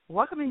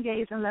 welcoming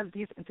gays and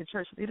lesbians into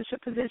church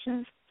leadership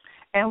positions,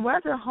 and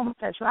whether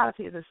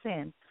homosexuality is a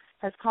sin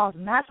has caused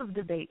massive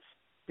debates,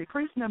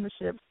 decreased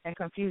memberships, and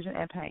confusion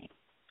and pain.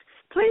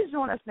 Please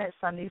join us next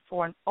Sunday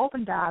for an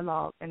open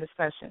dialogue and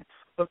discussion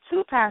with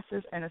two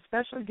pastors and a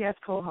special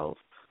guest co-host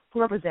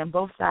who represent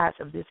both sides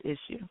of this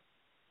issue.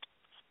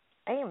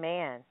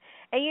 Amen.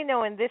 And, you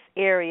know, in this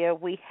area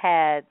we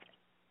had,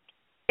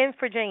 in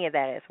Virginia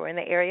that is, we're in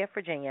the area of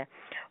Virginia,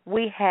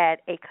 we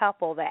had a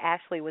couple that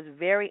actually was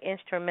very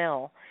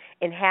instrumental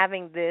in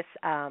having this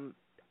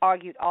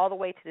argued all the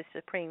way to the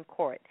Supreme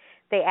Court.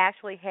 They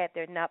actually had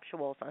their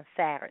nuptials on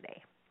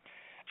Saturday.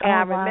 And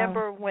I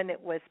remember when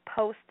it was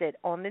posted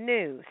on the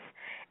news,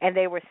 and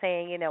they were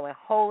saying, you know, in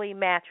holy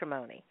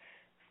matrimony,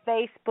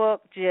 Facebook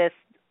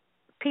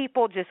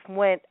people just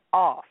went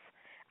off.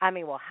 I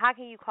mean, well, how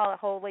can you call it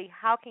holy?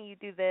 How can you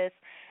do this?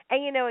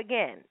 And, you know,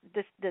 again,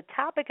 the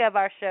topic of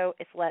our show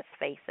is let's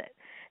face it.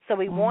 So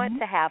we want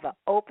to have an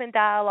open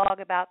dialogue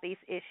about these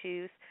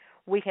issues.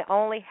 We can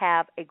only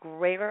have a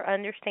greater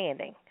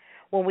understanding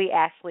when we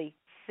actually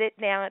sit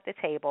down at the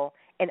table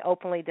and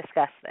openly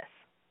discuss this.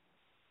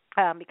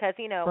 Because,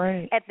 you know,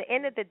 at the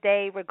end of the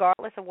day,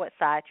 regardless of what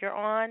side you're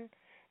on,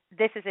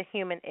 this is a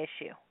human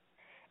issue.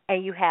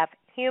 And you have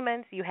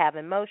humans, you have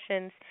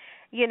emotions,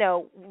 you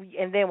know,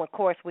 and then, of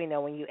course, we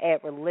know when you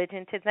add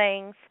religion to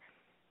things,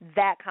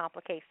 that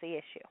complicates the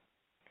issue.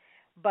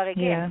 But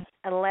again,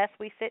 unless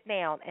we sit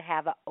down and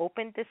have an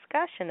open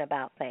discussion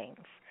about things,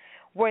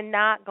 we're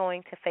not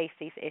going to face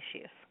these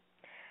issues.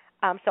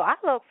 So I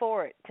look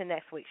forward to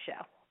next week's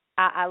show.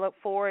 I look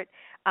forward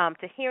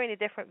to hearing the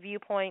different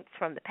viewpoints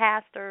from the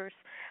pastors,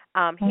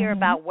 hear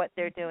about what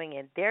they're doing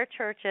in their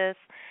churches,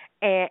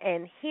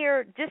 and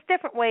hear just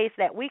different ways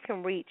that we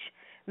can reach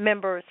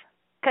members,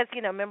 because,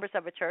 you know, members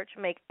of a church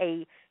make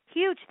a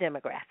huge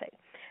demographic,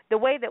 the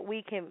way that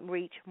we can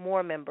reach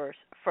more members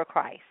for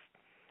Christ.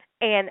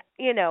 And,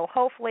 you know,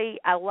 hopefully,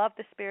 I love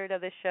the spirit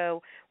of this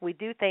show. We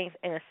do things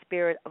in a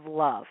spirit of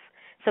love.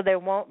 So there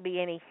won't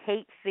be any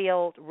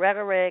hate-filled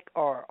rhetoric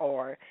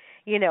or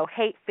you know,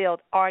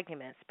 hate-filled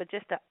arguments, but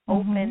just an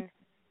open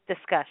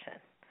discussion.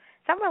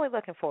 So I'm really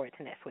looking forward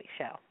to next week's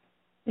show.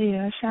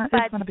 Yeah, it's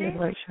going to be a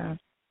great show.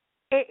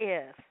 It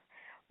is.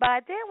 But I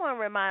did want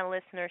to remind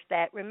listeners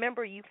that,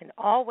 remember, you can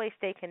always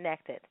stay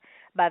connected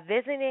by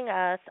visiting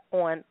us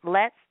on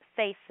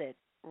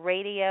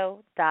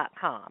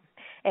letsfaceitradio.com.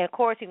 And, of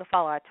course, you can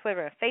follow our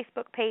Twitter and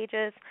Facebook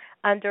pages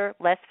under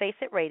Let's Face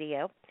It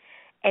Radio.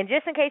 And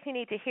just in case you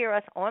need to hear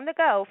us on the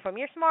go from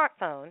your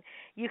smartphone,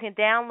 you can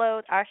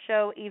download our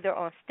show either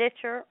on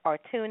Stitcher or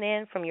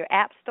TuneIn from your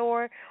app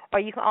store, or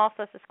you can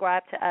also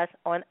subscribe to us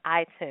on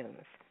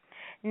iTunes.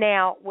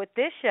 Now, with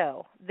this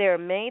show, there are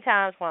many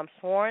times when I'm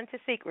sworn to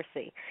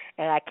secrecy,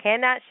 and I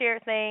cannot share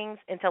things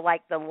until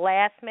like the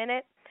last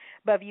minute.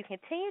 But if you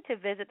continue to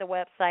visit the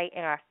website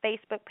and our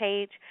Facebook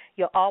page,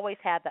 you'll always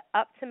have the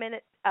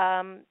up-to-minute,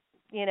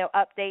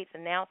 updates,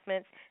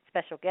 announcements,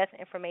 special guest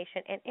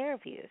information, and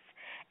interviews.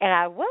 And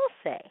I will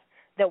say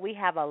that we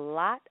have a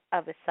lot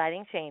of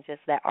exciting changes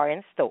that are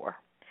in store.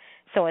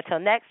 So until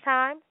next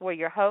time, we're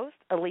your hosts,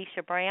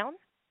 Alicia Brown.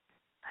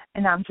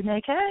 And I'm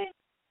Janae Kay.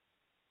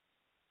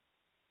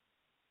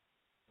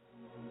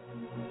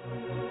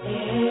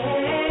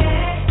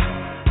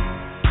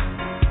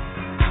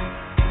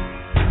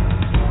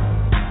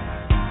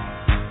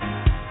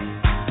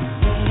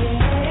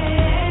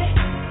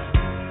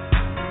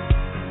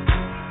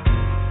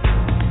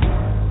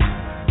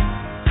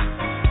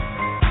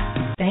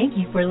 Thank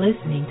you for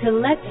listening to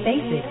Let's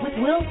Face It with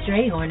Will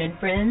Strayhorn and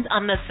Friends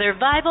on the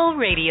Survival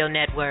Radio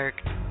Network.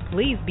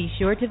 Please be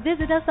sure to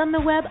visit us on the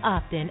web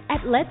often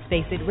at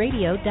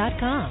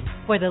letsfaceitradio.com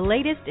for the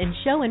latest in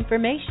show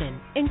information,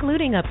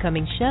 including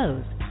upcoming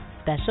shows,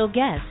 special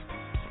guests,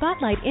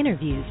 spotlight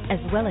interviews, as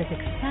well as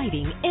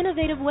exciting,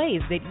 innovative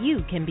ways that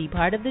you can be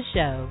part of the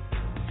show.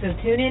 So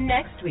tune in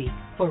next week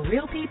for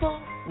real people,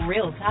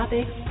 real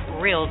topics,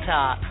 real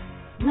talk.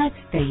 Let's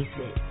face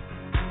it.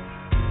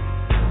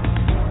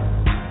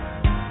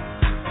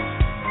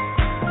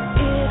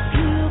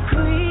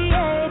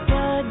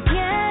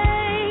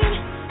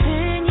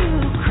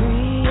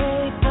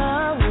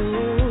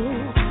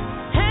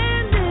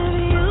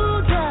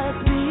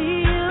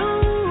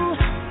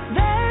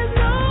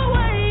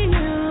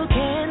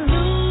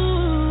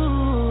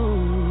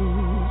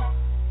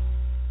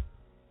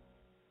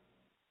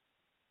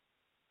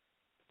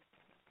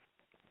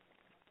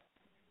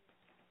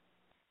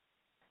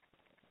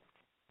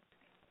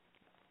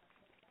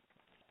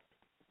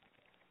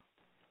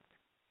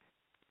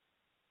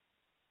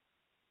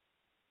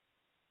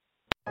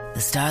 The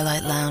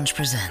Starlight Lounge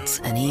presents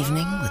An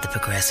Evening with the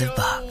Progressive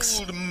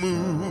Box. Old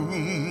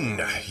moon,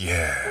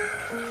 yeah.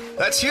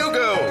 That's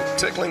Hugo,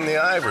 tickling the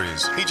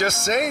ivories. He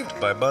just saved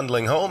by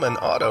bundling home and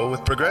auto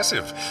with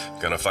Progressive.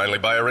 Gonna finally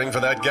buy a ring for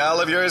that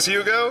gal of yours,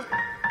 Hugo?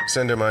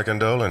 Send her my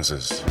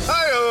condolences.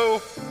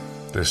 Hi-oh!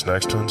 This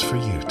next one's for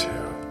you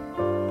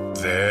two.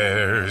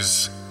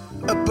 There's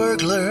a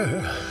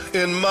burglar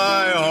in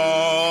my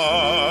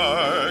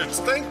heart.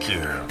 Thank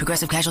you.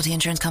 Progressive Casualty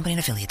Insurance Company and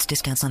Affiliates.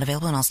 Discounts not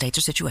available in all states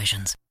or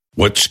situations.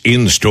 What's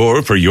in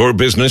store for your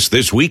business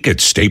this week at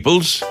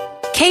Staples?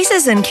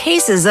 Cases and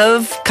cases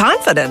of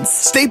confidence.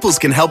 Staples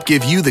can help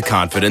give you the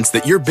confidence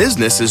that your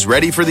business is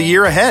ready for the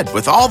year ahead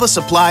with all the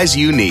supplies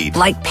you need.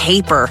 Like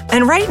paper.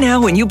 And right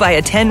now, when you buy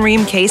a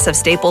 10-ream case of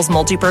Staples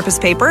multi-purpose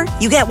paper,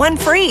 you get one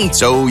free.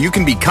 So you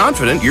can be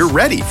confident you're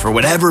ready for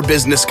whatever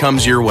business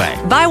comes your way.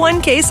 Buy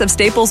one case of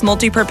Staples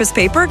multi-purpose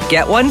paper,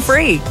 get one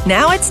free.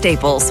 Now at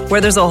Staples,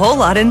 where there's a whole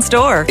lot in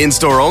store. In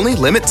store only,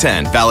 limit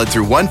 10, valid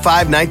through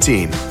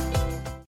 1/5/19.